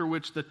pattern after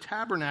which the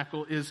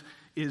tabernacle is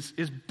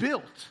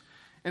built.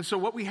 And so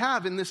what we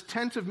have in this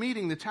tent of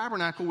meeting, the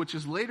tabernacle, which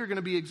is later going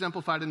to be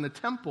exemplified in the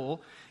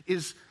temple,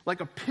 is like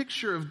a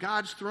picture of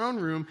God's throne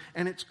room,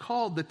 and it's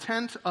called the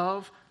tent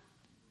of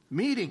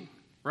meeting,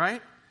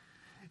 right?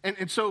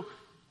 And so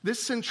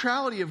this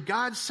centrality of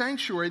God's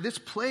sanctuary, this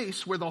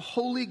place where the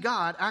holy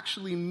God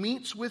actually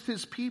meets with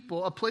his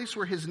people, a place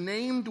where his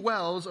name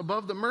dwells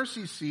above the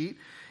mercy seat,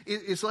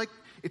 it's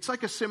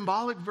like a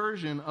symbolic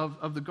version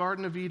of the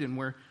Garden of Eden,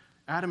 where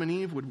Adam and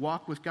Eve would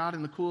walk with God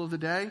in the cool of the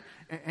day.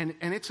 And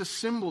it's a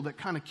symbol that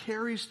kind of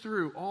carries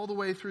through all the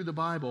way through the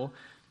Bible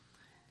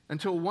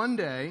until one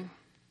day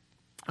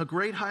a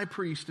great high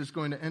priest is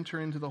going to enter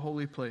into the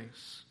holy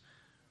place.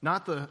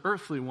 Not the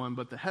earthly one,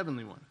 but the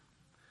heavenly one.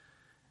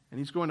 And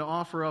he's going to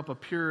offer up a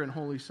pure and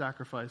holy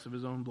sacrifice of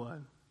his own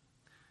blood.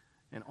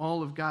 And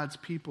all of God's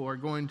people are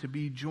going to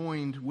be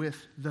joined with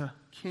the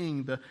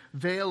king. The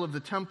veil of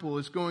the temple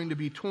is going to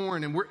be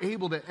torn, and we're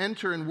able to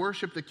enter and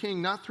worship the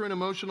king, not through an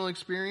emotional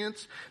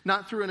experience,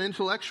 not through an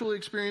intellectual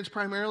experience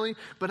primarily,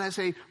 but as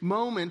a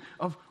moment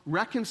of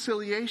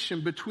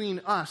reconciliation between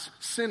us,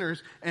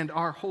 sinners, and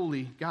our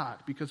holy God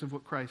because of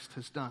what Christ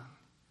has done.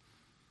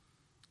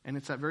 And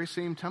it's that very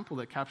same temple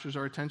that captures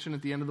our attention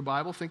at the end of the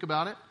Bible. Think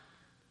about it.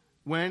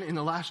 When in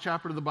the last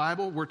chapter of the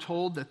Bible, we're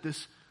told that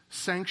this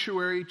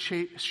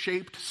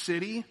sanctuary-shaped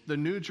city, the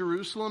New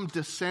Jerusalem,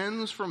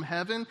 descends from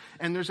heaven,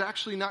 and there's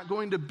actually not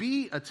going to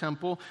be a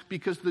temple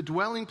because the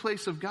dwelling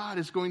place of God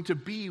is going to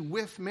be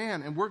with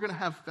man, and we're going to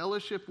have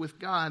fellowship with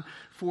God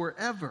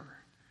forever.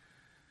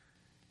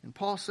 And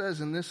Paul says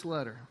in this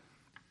letter,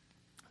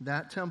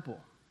 that temple,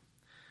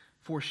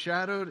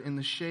 foreshadowed in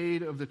the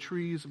shade of the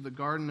trees of the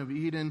Garden of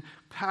Eden,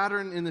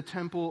 patterned in the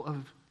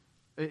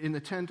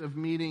tent of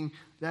meeting,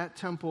 that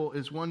temple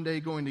is one day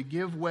going to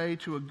give way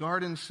to a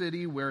garden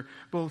city where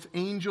both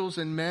angels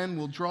and men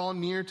will draw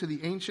near to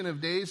the Ancient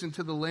of Days and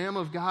to the Lamb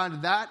of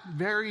God. That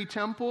very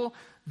temple,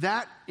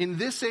 that in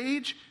this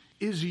age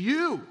is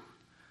you.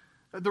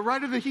 The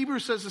writer of the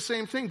Hebrews says the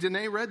same thing.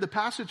 Danae read the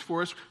passage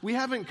for us. We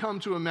haven't come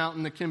to a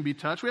mountain that can be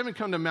touched. We haven't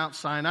come to Mount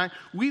Sinai.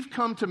 We've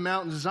come to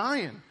Mount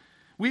Zion.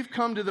 We've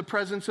come to the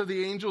presence of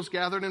the angels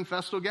gathered in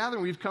festal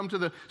gathering. We've come to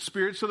the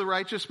spirits of the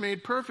righteous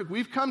made perfect.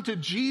 We've come to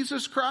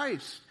Jesus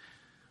Christ.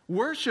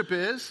 Worship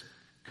is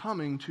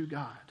coming to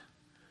God.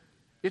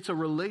 It's a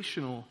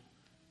relational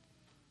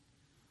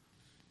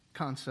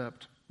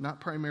concept, not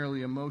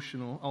primarily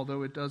emotional,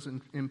 although it does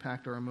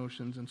impact our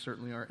emotions and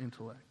certainly our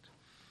intellect.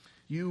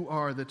 You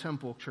are the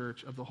temple,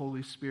 church, of the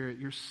Holy Spirit.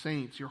 Your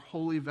saints, your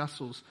holy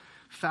vessels,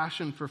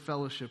 fashioned for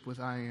fellowship with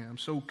I Am.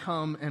 So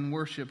come and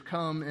worship,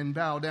 come and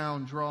bow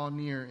down, draw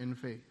near in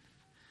faith.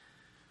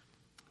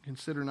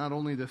 Consider not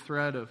only the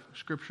thread of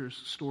Scripture's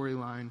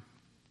storyline,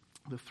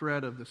 the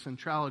thread of the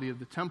centrality of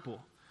the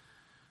temple,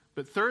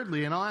 but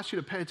thirdly, and I'll ask you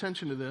to pay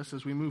attention to this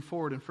as we move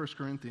forward in 1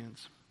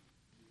 Corinthians,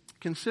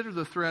 consider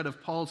the thread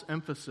of Paul's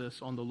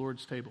emphasis on the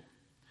Lord's table.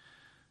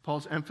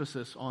 Paul's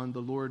emphasis on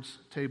the Lord's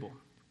table.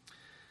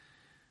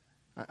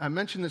 I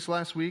mentioned this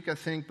last week, I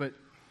think, but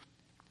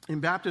in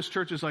Baptist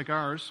churches like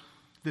ours,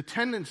 the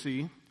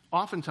tendency,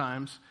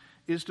 oftentimes,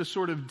 is to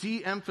sort of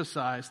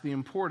de-emphasize the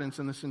importance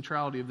and the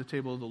centrality of the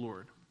table of the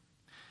Lord.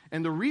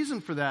 And the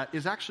reason for that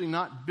is actually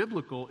not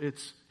biblical,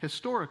 it's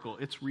historical.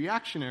 It's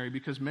reactionary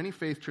because many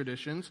faith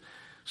traditions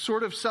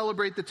sort of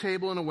celebrate the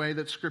table in a way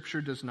that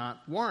Scripture does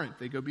not warrant.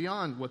 They go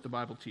beyond what the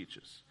Bible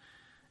teaches.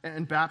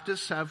 And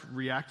Baptists have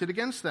reacted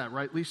against that,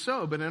 rightly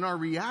so. But in our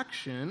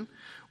reaction,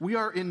 we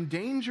are in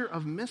danger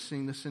of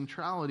missing the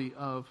centrality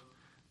of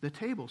the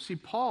table. See,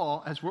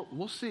 Paul, as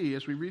we'll see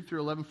as we read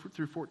through 11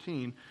 through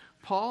 14,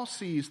 Paul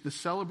sees the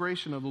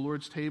celebration of the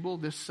Lord's table,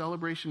 this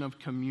celebration of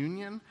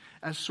communion,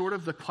 as sort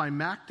of the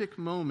climactic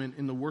moment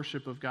in the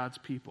worship of God's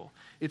people.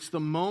 It's the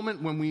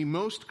moment when we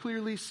most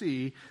clearly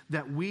see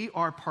that we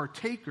are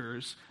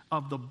partakers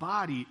of the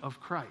body of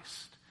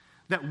Christ,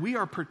 that we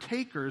are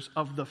partakers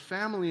of the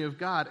family of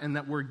God, and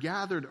that we're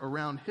gathered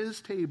around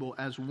his table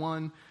as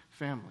one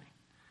family.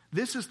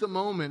 This is the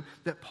moment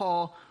that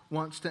Paul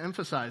wants to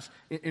emphasize.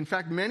 In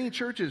fact, many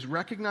churches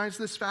recognize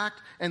this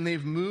fact, and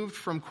they've moved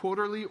from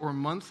quarterly or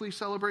monthly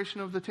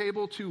celebration of the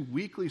table to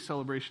weekly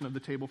celebration of the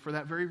table for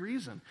that very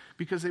reason,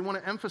 because they want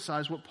to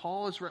emphasize what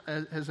Paul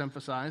has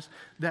emphasized,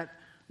 that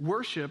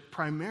worship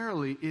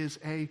primarily is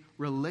a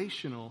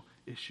relational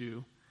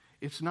issue.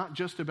 It's not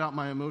just about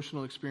my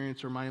emotional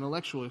experience or my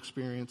intellectual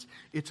experience.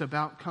 It's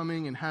about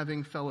coming and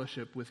having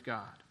fellowship with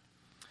God.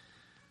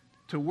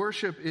 To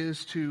worship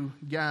is to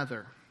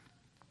gather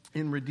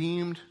in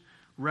redeemed,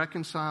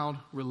 reconciled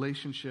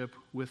relationship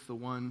with the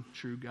one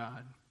true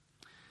God.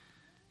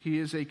 He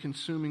is a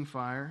consuming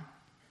fire,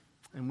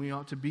 and we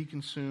ought to be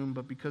consumed,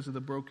 but because of the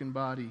broken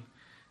body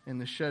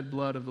and the shed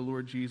blood of the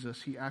Lord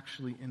Jesus, he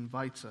actually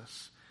invites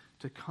us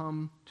to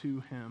come to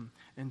him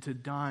and to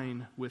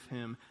dine with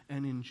him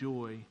and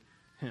enjoy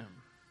him.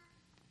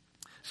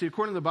 See,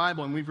 according to the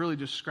Bible, and we've really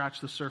just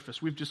scratched the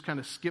surface, we've just kind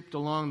of skipped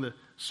along the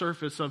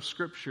surface of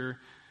Scripture.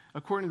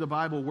 According to the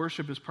Bible,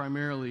 worship is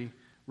primarily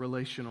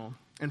relational.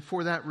 And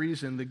for that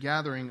reason, the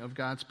gathering of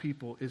God's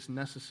people is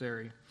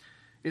necessary.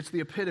 It's the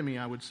epitome,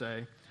 I would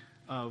say,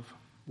 of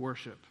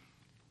worship.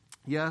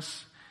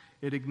 Yes,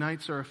 it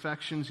ignites our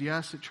affections.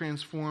 Yes, it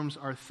transforms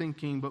our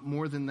thinking. But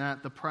more than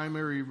that, the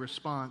primary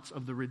response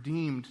of the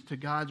redeemed to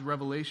God's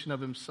revelation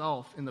of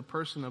himself in the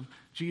person of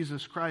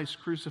Jesus Christ,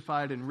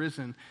 crucified and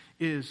risen,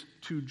 is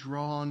to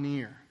draw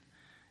near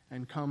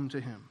and come to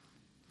him.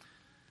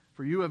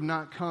 For you have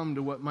not come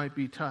to what might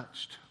be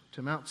touched,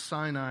 to Mount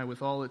Sinai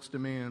with all its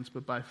demands,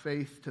 but by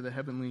faith to the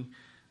heavenly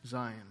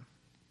Zion.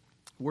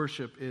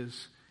 Worship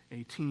is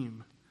a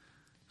team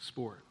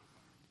sport.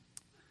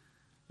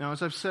 Now,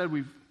 as I've said,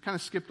 we've kind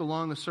of skipped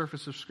along the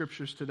surface of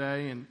Scriptures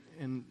today,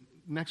 and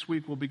next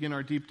week we'll begin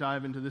our deep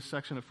dive into this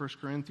section of 1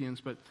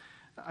 Corinthians, but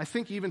I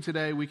think even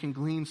today we can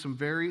glean some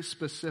very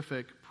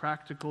specific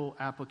practical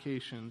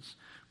applications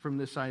from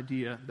this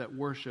idea that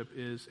worship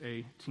is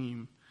a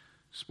team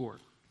sport.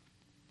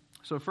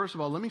 So first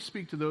of all, let me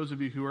speak to those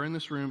of you who are in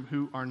this room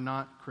who are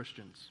not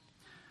Christians.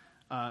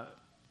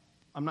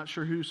 I'm not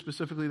sure who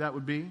specifically that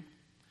would be,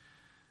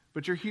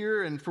 but you're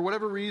here, and for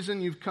whatever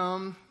reason you've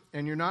come,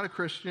 and you're not a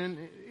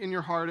Christian. In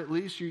your heart, at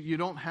least, you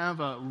don't have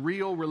a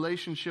real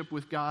relationship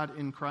with God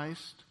in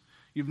Christ.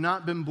 You've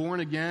not been born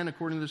again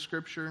according to the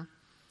Scripture.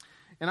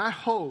 And I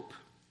hope,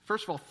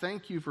 first of all,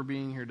 thank you for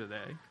being here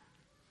today.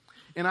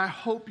 And I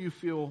hope you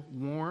feel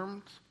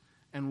warmed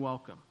and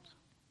welcomed.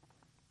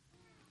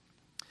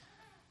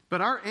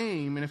 But our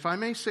aim, and if I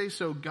may say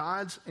so,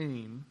 God's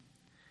aim,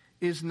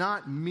 is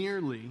not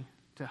merely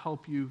to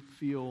help you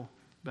feel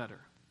better.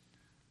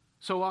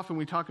 So often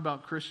we talk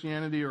about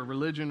Christianity or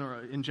religion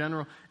or in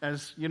general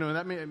as,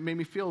 that made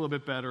me feel a little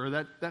bit better, or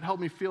that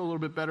helped me feel a little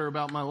bit better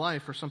about my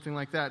life or something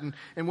like that.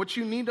 And what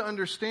you need to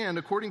understand,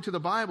 according to the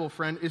Bible,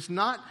 friend, is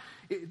not,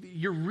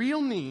 your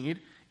real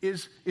need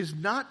is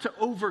not to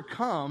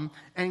overcome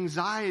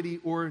anxiety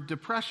or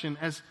depression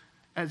as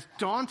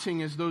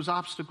daunting as those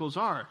obstacles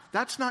are.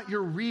 That's not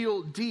your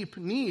real deep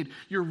need.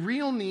 Your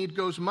real need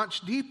goes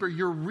much deeper.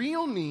 Your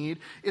real need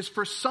is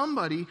for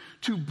somebody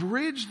to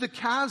bridge the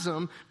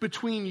chasm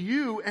between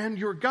you and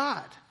your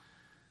God.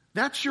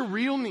 That's your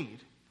real need.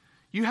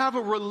 You have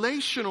a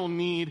relational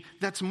need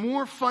that's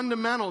more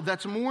fundamental,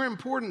 that's more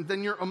important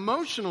than your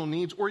emotional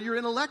needs or your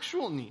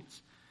intellectual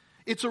needs.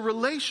 It's a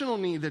relational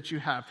need that you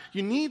have.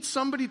 You need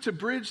somebody to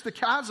bridge the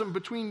chasm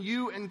between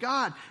you and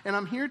God. And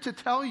I'm here to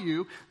tell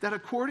you that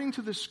according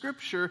to the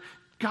Scripture,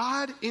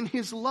 God in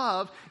his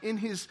love, in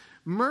his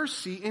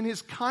mercy, in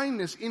his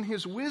kindness, in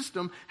his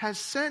wisdom, has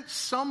sent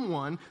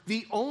someone,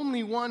 the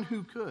only one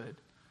who could,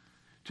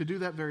 to do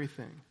that very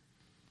thing.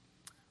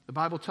 The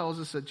Bible tells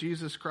us that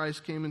Jesus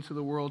Christ came into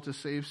the world to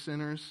save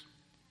sinners,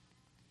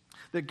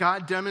 that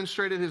God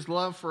demonstrated his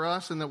love for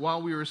us, and that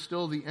while we were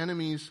still the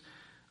enemies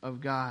of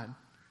God,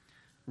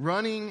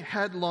 running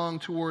headlong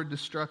toward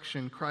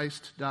destruction,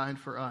 Christ died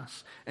for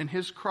us. And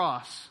his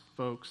cross,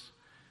 folks,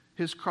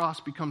 his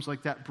cross becomes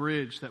like that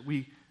bridge that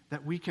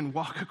we can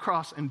walk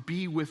across and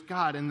be with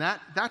God. And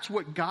that's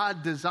what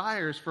God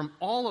desires from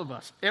all of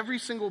us, every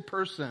single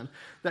person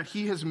that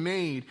he has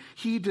made.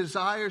 He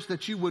desires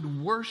that you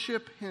would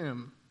worship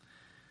him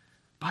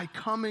by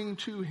coming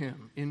to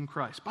him in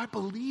Christ, by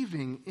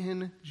believing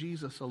in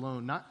Jesus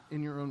alone, not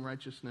in your own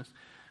righteousness,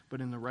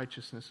 but in the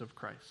righteousness of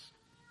Christ.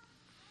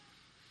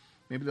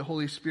 Maybe the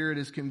Holy Spirit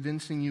is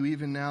convincing you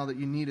even now that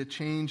you need a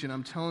change, and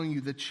I'm telling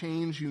you the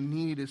change you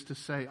need is to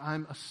say,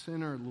 I'm a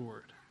sinner,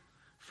 Lord.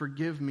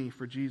 Forgive me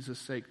for Jesus'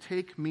 sake.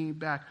 Take me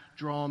back.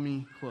 Draw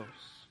me close.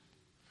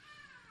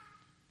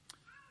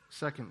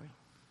 Secondly,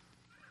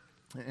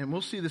 and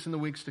we'll see this in the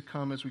weeks to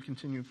come as we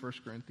continue in 1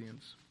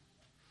 Corinthians.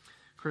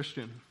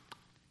 Christian,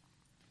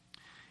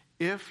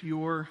 if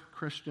your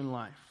Christian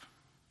life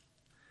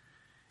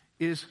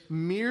is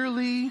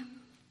merely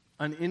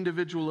an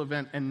individual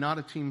event and not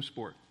a team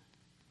sport,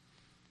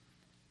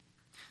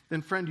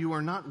 then friend, you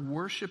are not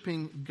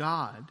worshiping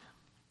God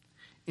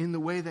in the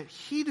way that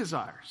He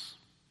desires,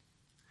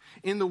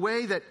 in the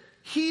way that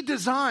He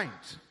designed.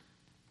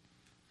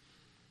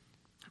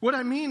 What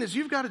I mean is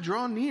you've got to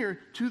draw near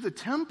to the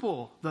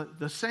temple,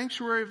 the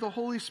sanctuary of the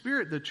Holy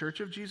Spirit, the church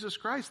of Jesus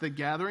Christ, the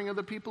gathering of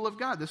the people of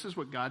God. This is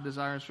what God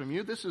desires from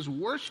you. This is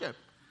worship.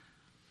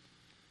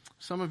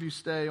 Some of you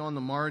stay on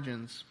the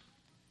margins,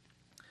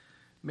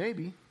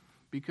 maybe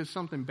because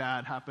something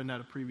bad happened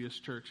at a previous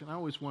church. And I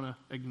always want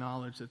to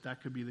acknowledge that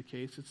that could be the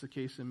case. It's the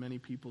case in many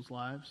people's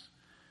lives.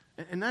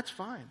 And that's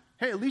fine.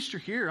 Hey, at least you're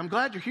here. I'm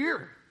glad you're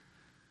here.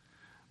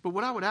 But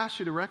what I would ask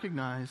you to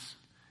recognize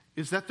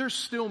is that there's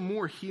still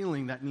more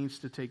healing that needs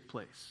to take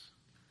place.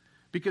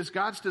 Because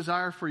God's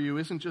desire for you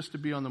isn't just to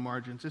be on the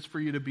margins. It's for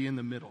you to be in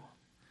the middle.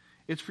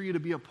 It's for you to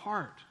be a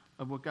part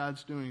of what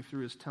God's doing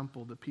through His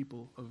temple, the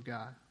people of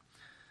God.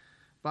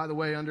 By the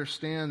way,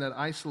 understand that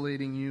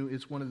isolating you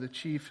is one of the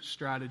chief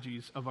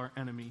strategies of our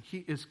enemy.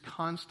 He is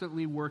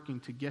constantly working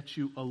to get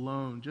you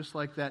alone, just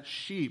like that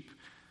sheep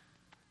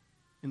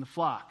in the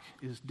flock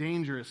is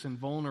dangerous and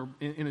vulnerable,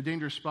 in a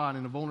dangerous spot,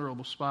 in a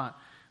vulnerable spot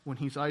when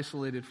he's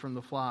isolated from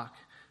the flock.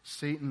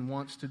 Satan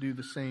wants to do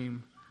the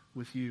same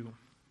with you.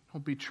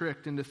 Don't be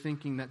tricked into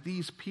thinking that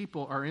these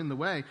people are in the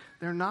way.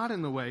 They're not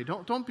in the way.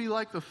 Don't be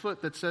like the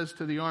foot that says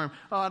to the arm,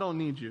 oh, I don't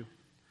need you.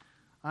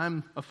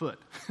 I'm a foot.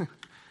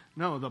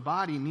 No, the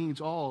body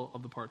needs all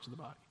of the parts of the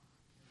body.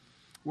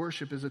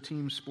 Worship is a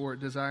team sport.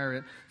 Desire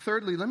it.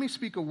 Thirdly, let me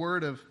speak a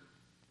word of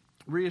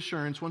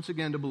reassurance once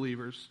again to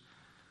believers.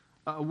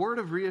 A word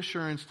of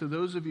reassurance to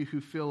those of you who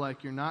feel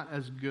like you're not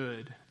as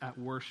good at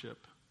worship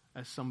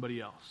as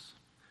somebody else.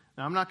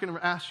 Now, I'm not going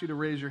to ask you to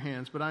raise your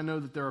hands, but I know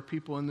that there are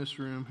people in this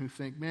room who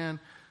think, man,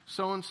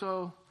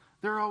 so-and-so,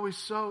 they're always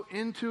so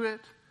into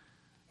it.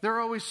 They're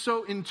always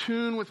so in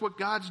tune with what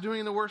God's doing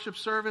in the worship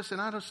service,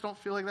 and I just don't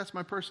feel like that's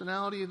my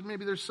personality.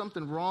 Maybe there's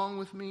something wrong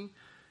with me.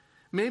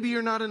 Maybe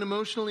you're not an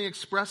emotionally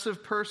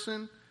expressive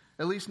person,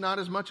 at least not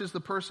as much as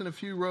the person a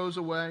few rows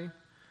away.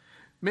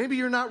 Maybe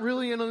you're not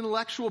really an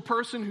intellectual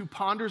person who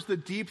ponders the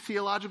deep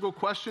theological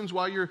questions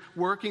while you're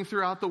working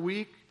throughout the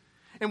week.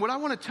 And what I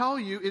want to tell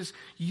you is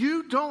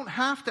you don't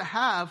have to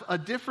have a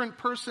different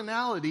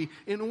personality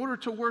in order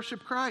to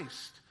worship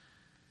Christ.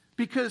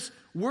 Because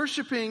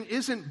worshiping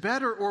isn't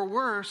better or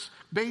worse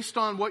based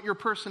on what your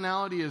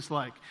personality is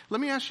like.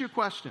 Let me ask you a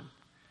question.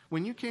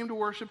 When you came to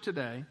worship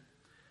today,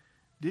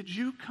 did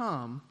you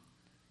come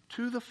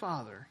to the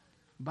Father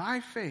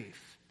by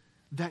faith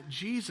that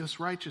Jesus'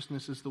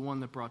 righteousness is the one that brought